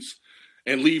stones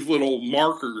and leave little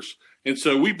markers. And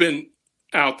so we've been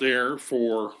out there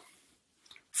for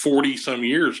 40-some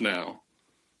years now,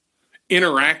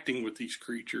 interacting with these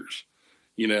creatures,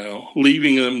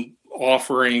 leaving them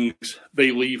offerings.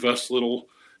 They leave us little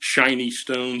shiny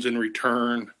stones in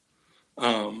return.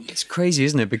 It's crazy,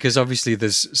 isn't it? Because obviously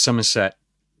there's Somerset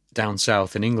down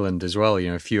south in England as well,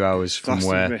 a few hours from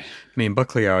where me and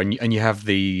Buckley are, and you have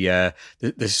the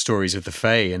stories of the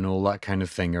Fae and all that kind of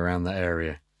thing around that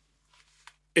area.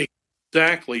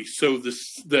 Exactly. So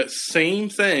that same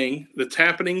thing that's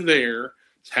happening there,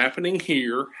 it's happening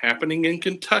here, happening in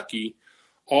Kentucky,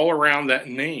 all around that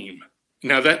name.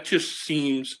 Now that just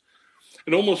seems,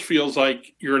 it almost feels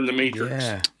like you're in the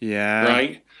Matrix. Yeah.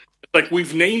 Right? Like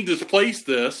we've named this place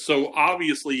this, so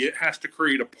obviously it has to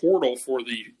create a portal for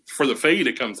the Fae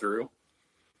to come through.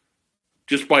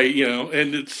 Just by,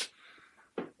 and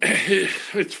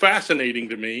it's fascinating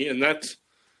to me, and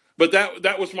but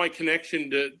that was my connection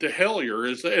to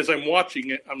Hellier. As I'm watching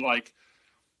it, I'm like,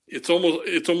 it's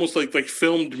almost like they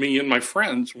filmed me and my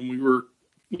friends when we were,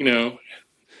 in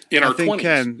our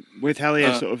 20s. With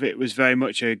Hellier, sort of, it was very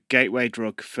much a gateway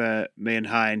drug for me and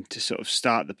Hein to sort of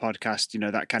start the podcast.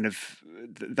 That kind of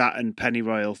that and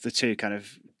Pennyroyal, the two kind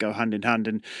of go hand in hand.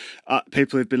 And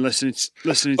people who've been listening to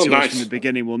us from the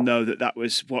beginning will know that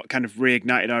was what kind of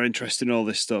reignited our interest in all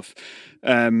this stuff.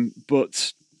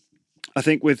 But I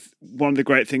think with one of the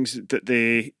great things that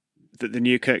the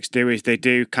Newkirks do is they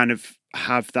do kind of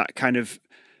have that kind of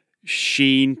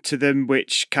sheen to them,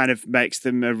 which kind of makes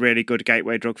them a really good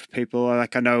gateway drug for people.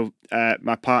 Like, I know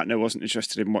my partner wasn't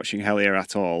interested in watching Hellier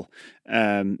at all,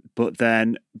 but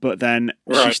then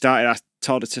she started. I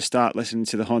told her to start listening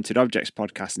to the Haunted Objects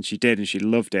podcast, and she did, and she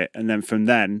loved it. And then from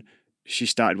then, she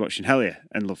started watching Hellier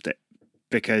and loved it,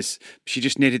 because she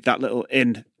just needed that little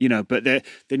in, But the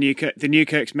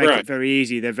Newkirks make it very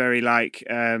easy. They're very like,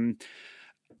 I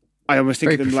almost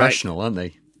think very of them professional, like, aren't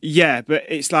they? Yeah, but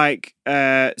it's like,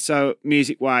 so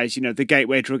music-wise, the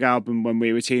gateway drug album when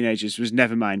we were teenagers was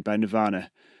Nevermind by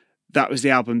Nirvana. That was the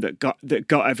album that got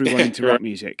everyone into rock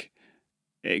music.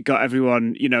 It got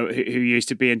everyone, who used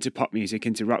to be into pop music,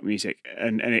 into rock music,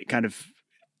 and it kind of,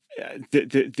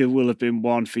 there will have been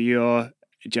one for your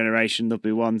generation, there'll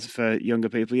be one for younger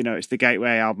people. It's the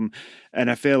gateway album,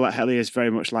 and I feel like Hellier is very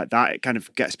much like that. It kind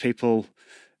of gets people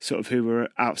sort of who were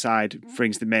outside,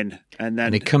 brings them in, and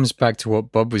it comes back to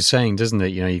what Bob was saying, doesn't it?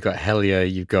 You've got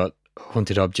Hellier, you've got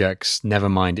Haunted Objects,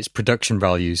 Nevermind. It's production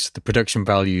values. The production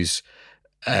values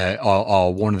are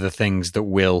one of the things that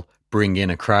will bring in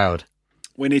a crowd.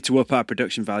 We need to up our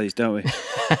production values, don't we?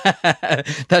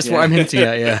 That's what I'm hinting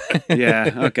at. Yeah.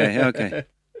 Yeah. Okay.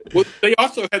 Well, they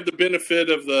also had the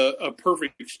benefit of a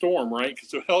perfect storm, right?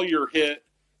 Because so Hellier hit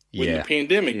when the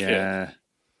pandemic hit.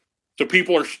 So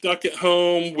people are stuck at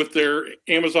home with their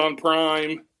Amazon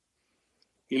Prime,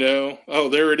 oh,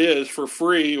 there it is for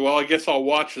free. Well, I guess I'll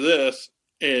watch this.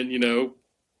 And,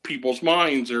 people's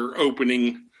minds are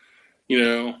opening,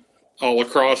 all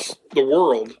across the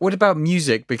world. What about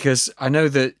music? Because I know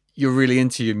that you're really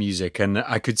into your music, and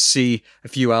I could see a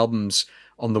few albums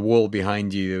on the wall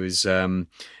behind you. There was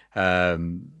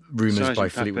Rumours by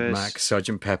Fleetwood Mac,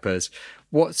 Sgt. Pepper's.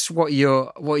 What are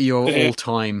your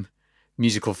all-time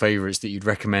musical favorites that you'd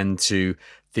recommend to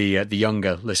the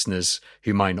younger listeners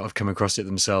who might not have come across it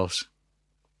themselves?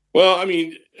 Well, I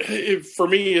mean, for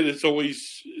me, it's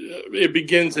always it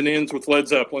begins and ends with Led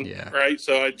Zeppelin, right?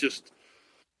 So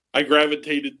I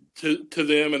gravitated to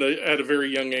them at a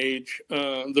very young age.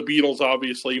 The Beatles,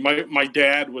 obviously. My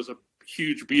dad was a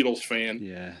huge Beatles fan.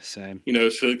 Yeah, same.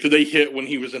 So because they hit when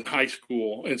he was in high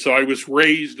school, and so I was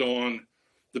raised on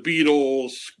the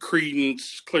Beatles,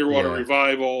 Creedence, Clearwater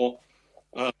Revival.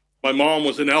 My mom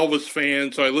was an Elvis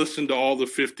fan, so I listened to all the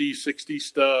 50s, 60s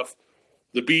stuff,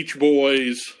 the Beach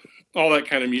Boys, all that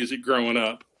kind of music growing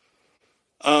up.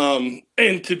 And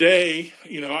today,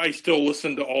 I still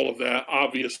listen to all of that,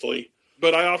 obviously.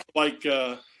 But I also like,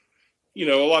 a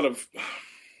lot of,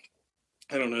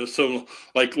 I don't know, so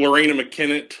like Lorena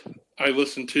McKennett, I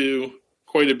listen to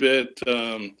quite a bit.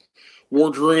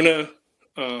 Wardruna,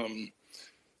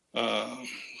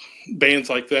 bands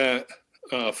like that,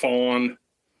 Fawn.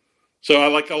 So I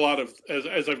like a lot of,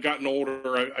 as I've gotten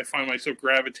older, I find myself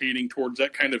gravitating towards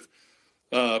that kind of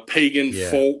pagan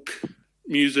folk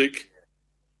music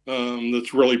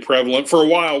that's really prevalent. For a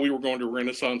while, we were going to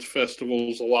Renaissance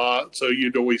festivals a lot, so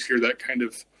you'd always hear that kind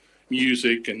of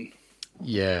music. And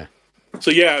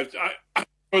so I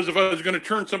suppose if I was going to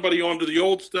turn somebody on to the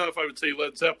old stuff, I would say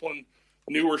Led Zeppelin.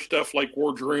 Newer stuff like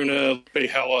Wardruna,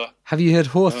 Bayhella. Have you heard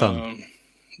Hawthorne?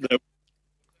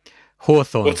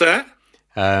 Hawthorne. What's that?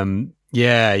 I've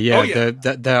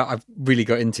really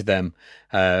got into them.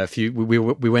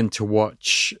 We went to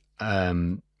watch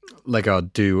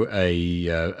Legard do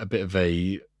a bit of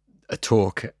a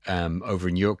talk over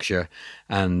in Yorkshire,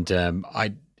 and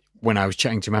when I was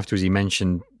chatting to him afterwards, he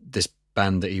mentioned this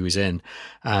band that he was in,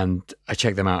 and I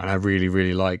checked them out, and I really,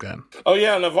 really like them. Oh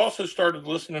yeah, and I've also started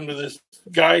listening to this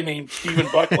guy named Stephen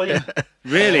Buckley.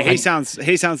 Really, he sounds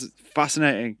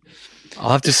fascinating.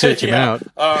 I'll have to search him out.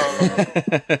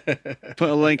 Put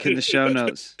a link in the show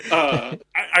notes.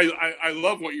 I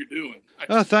love what you're doing.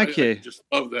 Thank you. I just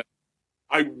love that.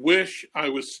 I wish I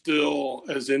was still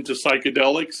as into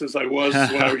psychedelics as I was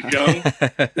when I was young.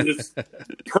 It's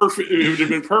perfect. It would have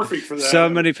been perfect for that. So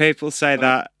many people say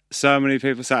that. So many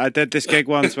people say. I did this gig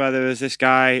once where there was this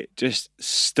guy just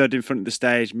stood in front of the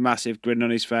stage, massive grin on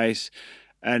his face,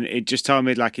 and he just told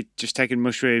me like he'd just taken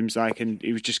mushrooms, like, and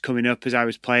he was just coming up as I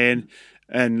was playing,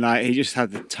 and like he just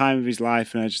had the time of his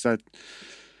life, and I just said,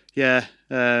 yeah,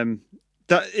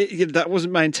 that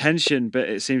wasn't my intention, but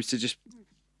it seems to just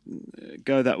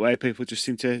go that way. People just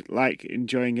seem to like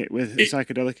enjoying it with a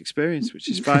psychedelic experience, which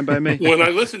is fine by me. When I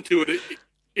listen to it,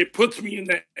 it puts me in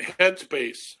that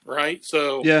headspace, right?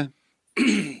 So yeah,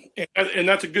 and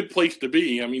that's a good place to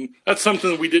be. I mean, that's something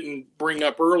that we didn't bring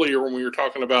up earlier when we were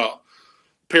talking about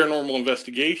paranormal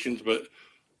investigations, but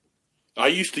I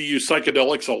used to use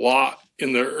psychedelics a lot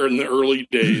in the early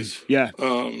days. Yeah,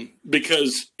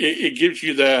 because it gives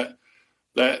you that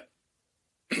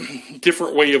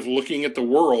different way of looking at the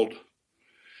world,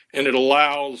 and it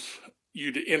allows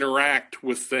you to interact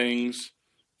with things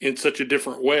in such a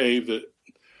different way that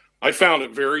I found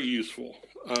it very useful.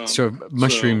 So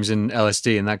mushrooms and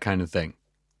LSD and that kind of thing.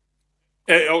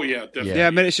 Oh yeah, definitely. Yeah,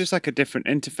 I mean it's just like a different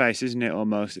interface, isn't it?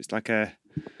 Almost, it's like a.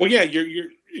 Well, yeah, you're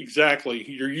exactly.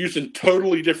 You're using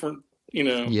totally different.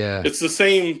 Yeah, it's the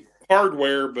same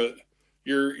hardware, but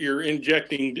you're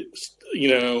injecting,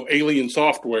 alien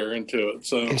software into it.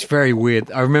 So it's very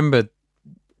weird. I remember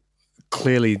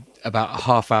clearly about a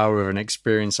half hour of an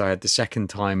experience I had the second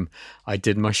time I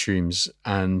did mushrooms,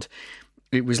 and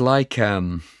it was like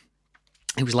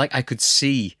I could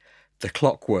see the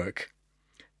clockwork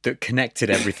that connected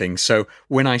everything. So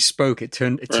when I spoke, it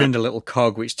turned a little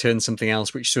cog, which turned something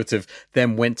else, which sort of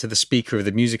then went to the speaker of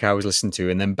the music I was listening to,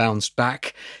 and then bounced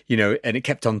back, and it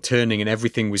kept on turning, and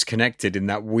everything was connected in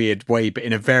that weird way, but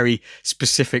in a very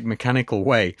specific mechanical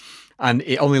way. And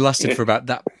it only lasted for about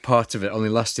that part of it only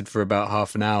lasted for about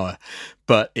half an hour,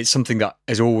 but it's something that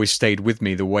has always stayed with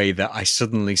me. The way that I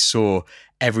suddenly saw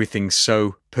everything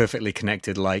so perfectly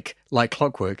connected, like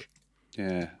clockwork.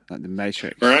 Yeah, like the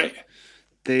Matrix, right?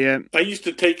 I used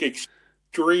to take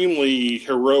extremely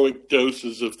heroic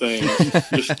doses of things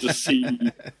just to see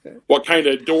what kind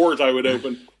of doors I would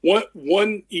open.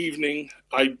 One evening,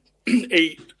 I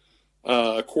ate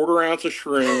a quarter ounce of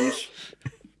shrooms,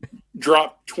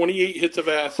 dropped 28 hits of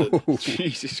acid,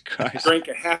 Jesus Christ, drank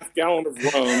a half gallon of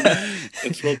rum,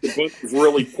 and smoked a bunch of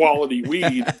really quality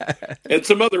weed, and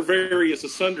some other various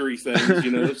sundry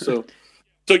things, So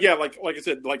yeah, like I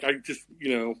said, like I just,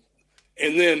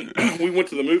 and then we went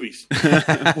to the movies.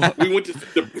 We went to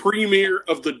the premiere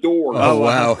of The Doors. Oh,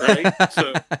 wow. Right?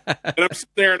 So, and I'm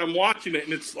sitting there and I'm watching it,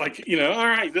 and it's like, all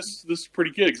right, this is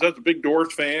pretty good, because I was a big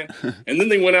Doors fan. And then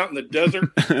they went out in the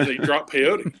desert and they dropped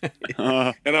peyote.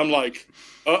 And I'm like,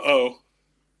 yeah,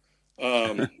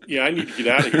 I need to get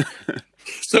out of here.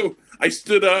 So I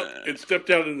stood up and stepped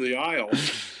out into the aisle,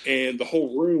 and the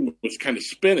whole room was kind of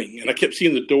spinning. And I kept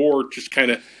seeing the door just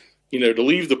kind of, to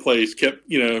leave the place, kept,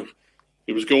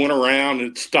 it was going around and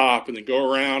it'd stop and then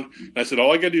go around. And I said,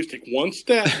 all I got to do is take one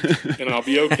step and I'll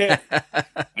be okay.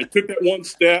 I took that one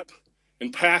step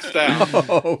and passed out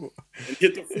and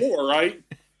hit the floor, right?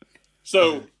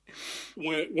 So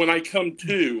when I come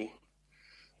to,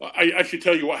 I should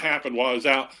tell you what happened while I was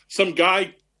out. Some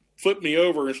guy flipped me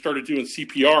over and started doing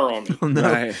CPR on me. Oh, no.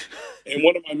 Right. And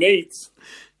one of my mates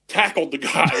tackled the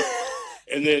guy.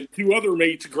 And then two other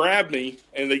mates grabbed me,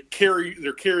 and they're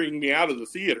carrying me out of the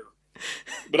theater.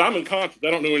 But I'm unconscious. I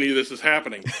don't know any of this is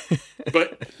happening.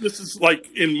 But this is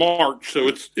like in March, so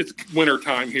it's winter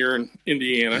time here in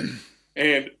Indiana,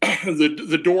 and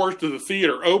the doors to the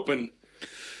theater open,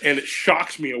 and it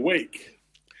shocks me awake,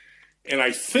 and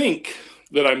I think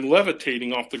that I'm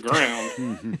levitating off the ground,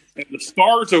 and the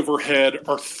stars overhead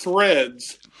are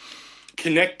threads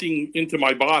connecting into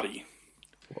my body.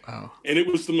 Wow! And it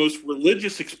was the most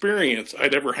religious experience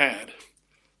I'd ever had.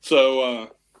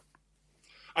 So.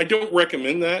 I don't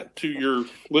recommend that to your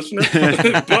listeners,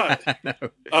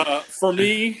 but for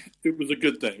me, it was a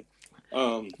good thing.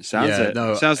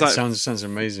 Sounds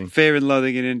amazing. Fear and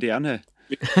Loathing in Indiana.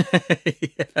 Yeah,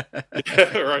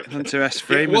 right. Hunter S.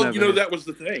 Freeman. Well, that was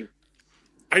the thing.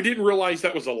 I didn't realize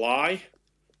that was a lie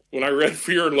when I read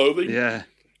Fear and Loathing. Yeah.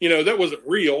 That wasn't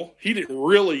real. He didn't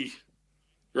really...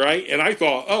 Right? And I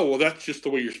thought, that's just the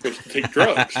way you're supposed to take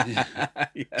drugs.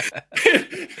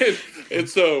 and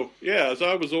so, so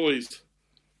I was always...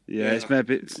 Yeah, it's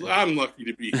maybe... I'm lucky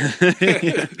to be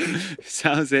here.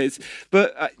 Sounds it.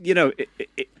 But,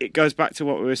 it goes back to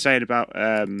what we were saying about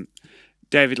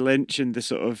David Lynch and the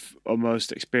sort of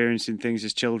almost experiencing things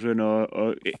as children,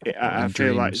 or I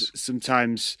feel like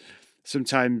sometimes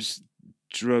sometimes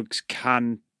drugs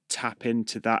can tap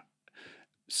into that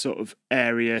sort of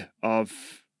area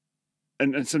of,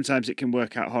 and sometimes it can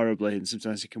work out horribly and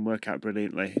sometimes it can work out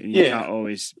brilliantly, and you can't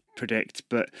always predict,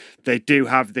 but they do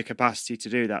have the capacity to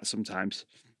do that sometimes.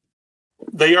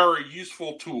 They are a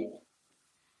useful tool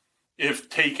if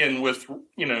taken with,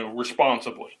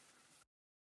 responsibly.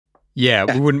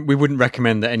 Yeah, we wouldn't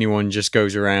recommend that anyone just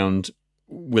goes around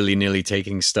willy-nilly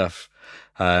taking stuff.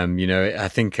 I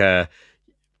think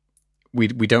we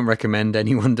don't recommend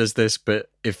anyone does this, but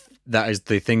if that is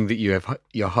the thing that you have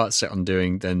your heart set on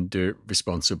doing, then do it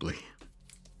responsibly.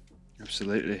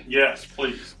 Absolutely. Yes,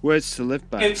 please. Words to live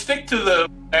by. And stick to the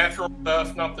natural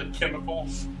stuff, not the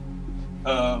chemicals.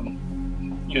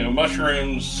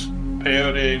 Mushrooms,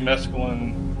 peyote,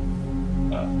 mescaline,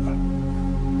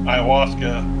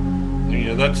 ayahuasca.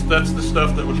 That's the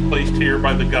stuff that was placed here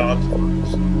by the gods for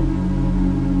us.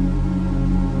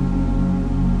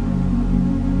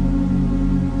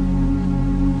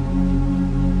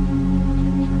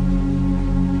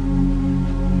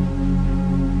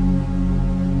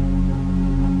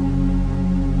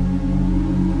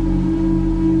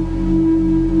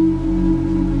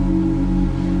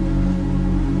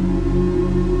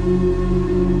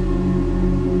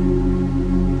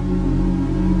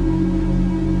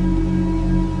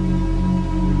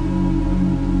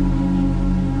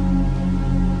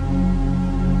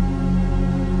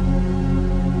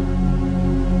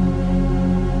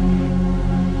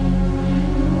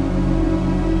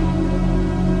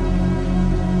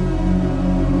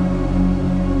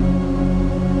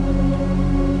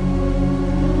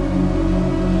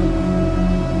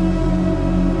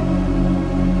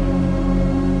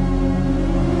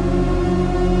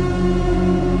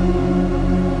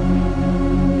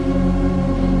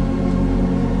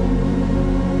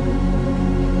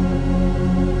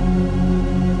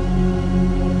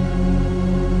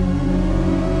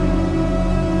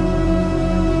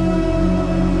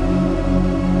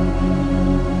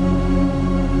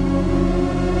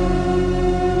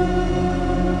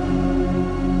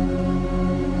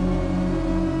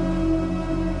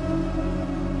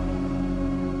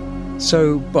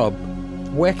 So, Bob,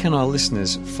 where can our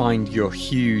listeners find your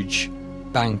huge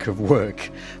bank of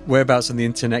work? Whereabouts on the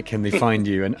internet can they find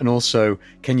you? And also,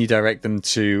 can you direct them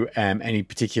to any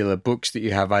particular books that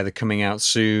you have either coming out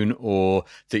soon or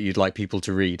that you'd like people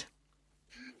to read?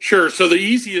 Sure. So the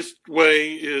easiest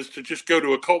way is to just go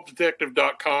to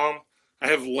occultdetective.com. I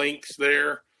have links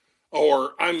there.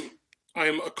 Or I'm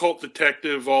Occult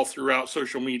Detective all throughout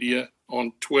social media,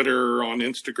 on Twitter, on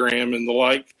Instagram, and the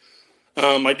like.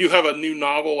 I do have a new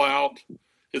novel out.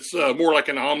 It's more like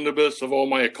an omnibus of all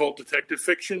my occult detective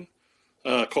fiction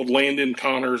called Landon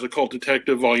Connor's Occult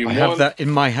Detective Volume 1. I have that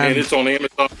in my hand. And it's on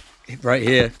Amazon. Right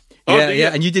here.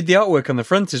 Yeah. And you did the artwork on the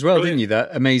front as well, didn't you?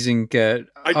 That amazing artwork.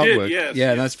 I did, yes.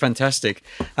 Yeah, that's fantastic.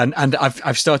 And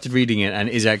I've started reading it, and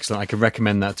it is excellent. I can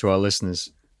recommend that to our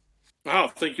listeners. Oh,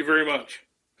 thank you very much.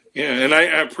 Yeah, and I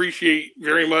appreciate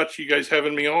very much you guys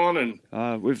having me on, and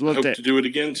we've loved hope to do it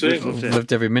again soon. We've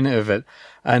loved every minute of it.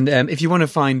 And if you want to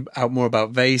find out more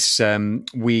about Vayse,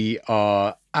 we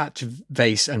are at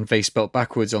Vayse and Vayse spelled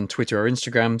backwards on Twitter or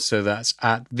Instagram. So that's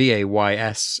at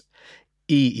VAYS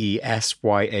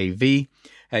EESYAV.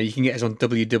 You can get us on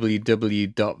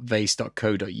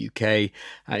www.vayse.co.uk.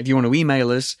 If you want to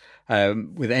email us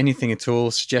with anything at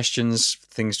all, suggestions,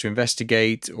 things to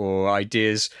investigate, or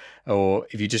ideas, or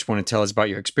if you just want to tell us about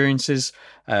your experiences,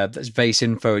 that's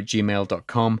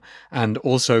vayseinfo@gmail.com. And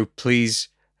also, please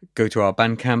go to our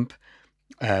Bandcamp,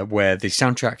 where the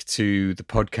soundtrack to the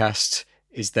podcast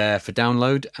is there for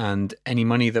download, and any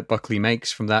money that Buckley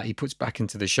makes from that he puts back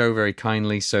into the show very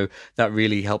kindly, so that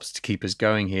really helps to keep us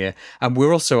going here. And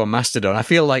we're also on Mastodon. I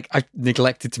feel like I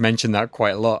neglected to mention that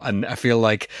quite a lot, and I feel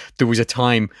like there was a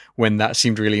time when that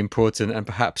seemed really important, and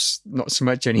perhaps not so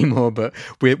much anymore, but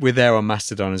we're there on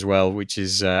Mastodon as well, which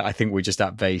is I think we're just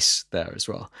at Vayse there as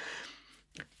well.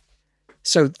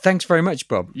 So thanks very much,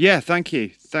 Bob. Yeah, thank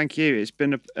you. It's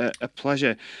been a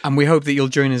pleasure, and we hope that you'll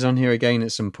join us on here again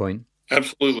at some point.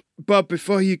 Absolutely. Bob,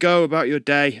 before you go about your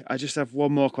day, I just have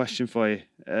one more question for you.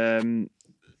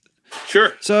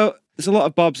 Sure. So there's a lot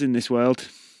of Bobs in this world.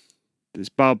 There's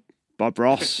Bob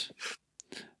Ross,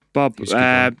 Bobby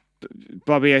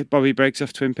Briggs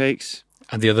off Twin Peaks.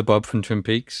 And the other Bob from Twin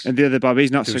Peaks. And the other Bob,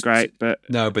 he's not so great, but...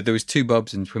 No, but there was two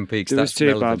Bobs in Twin Peaks. There was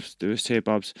two Bobs.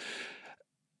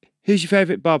 Who's your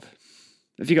favourite Bob?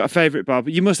 Have you got a favourite Bob?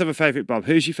 You must have a favourite Bob.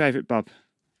 Who's your favourite Bob?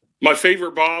 My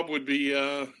favorite Bob would be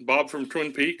Bob from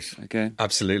Twin Peaks. Okay.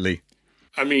 Absolutely.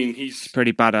 I mean, he's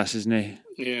pretty badass, isn't he?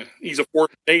 Yeah, he's a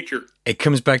force of nature. It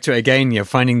comes back to it again. You're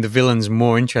finding the villains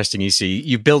more interesting. You see,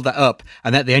 you build that up,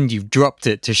 and at the end, you've dropped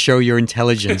it to show your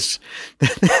intelligence.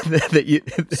 That you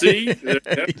See,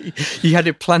 you had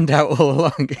it planned out all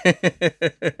along.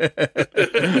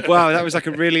 Wow, that was like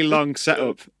a really long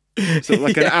setup. So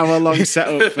like an hour-long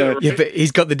setup. Yeah, but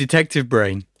he's got the detective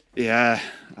brain. Yeah.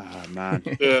 Oh man.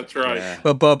 Yeah, that's right. Yeah.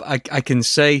 Well, Bob, I can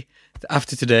say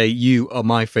after today, you are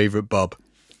my favourite Bob.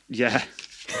 Yeah.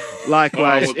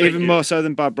 Likewise, well, even more so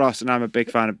than Bob Ross, and I'm a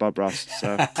big fan of Bob Ross.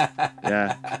 So,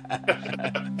 yeah.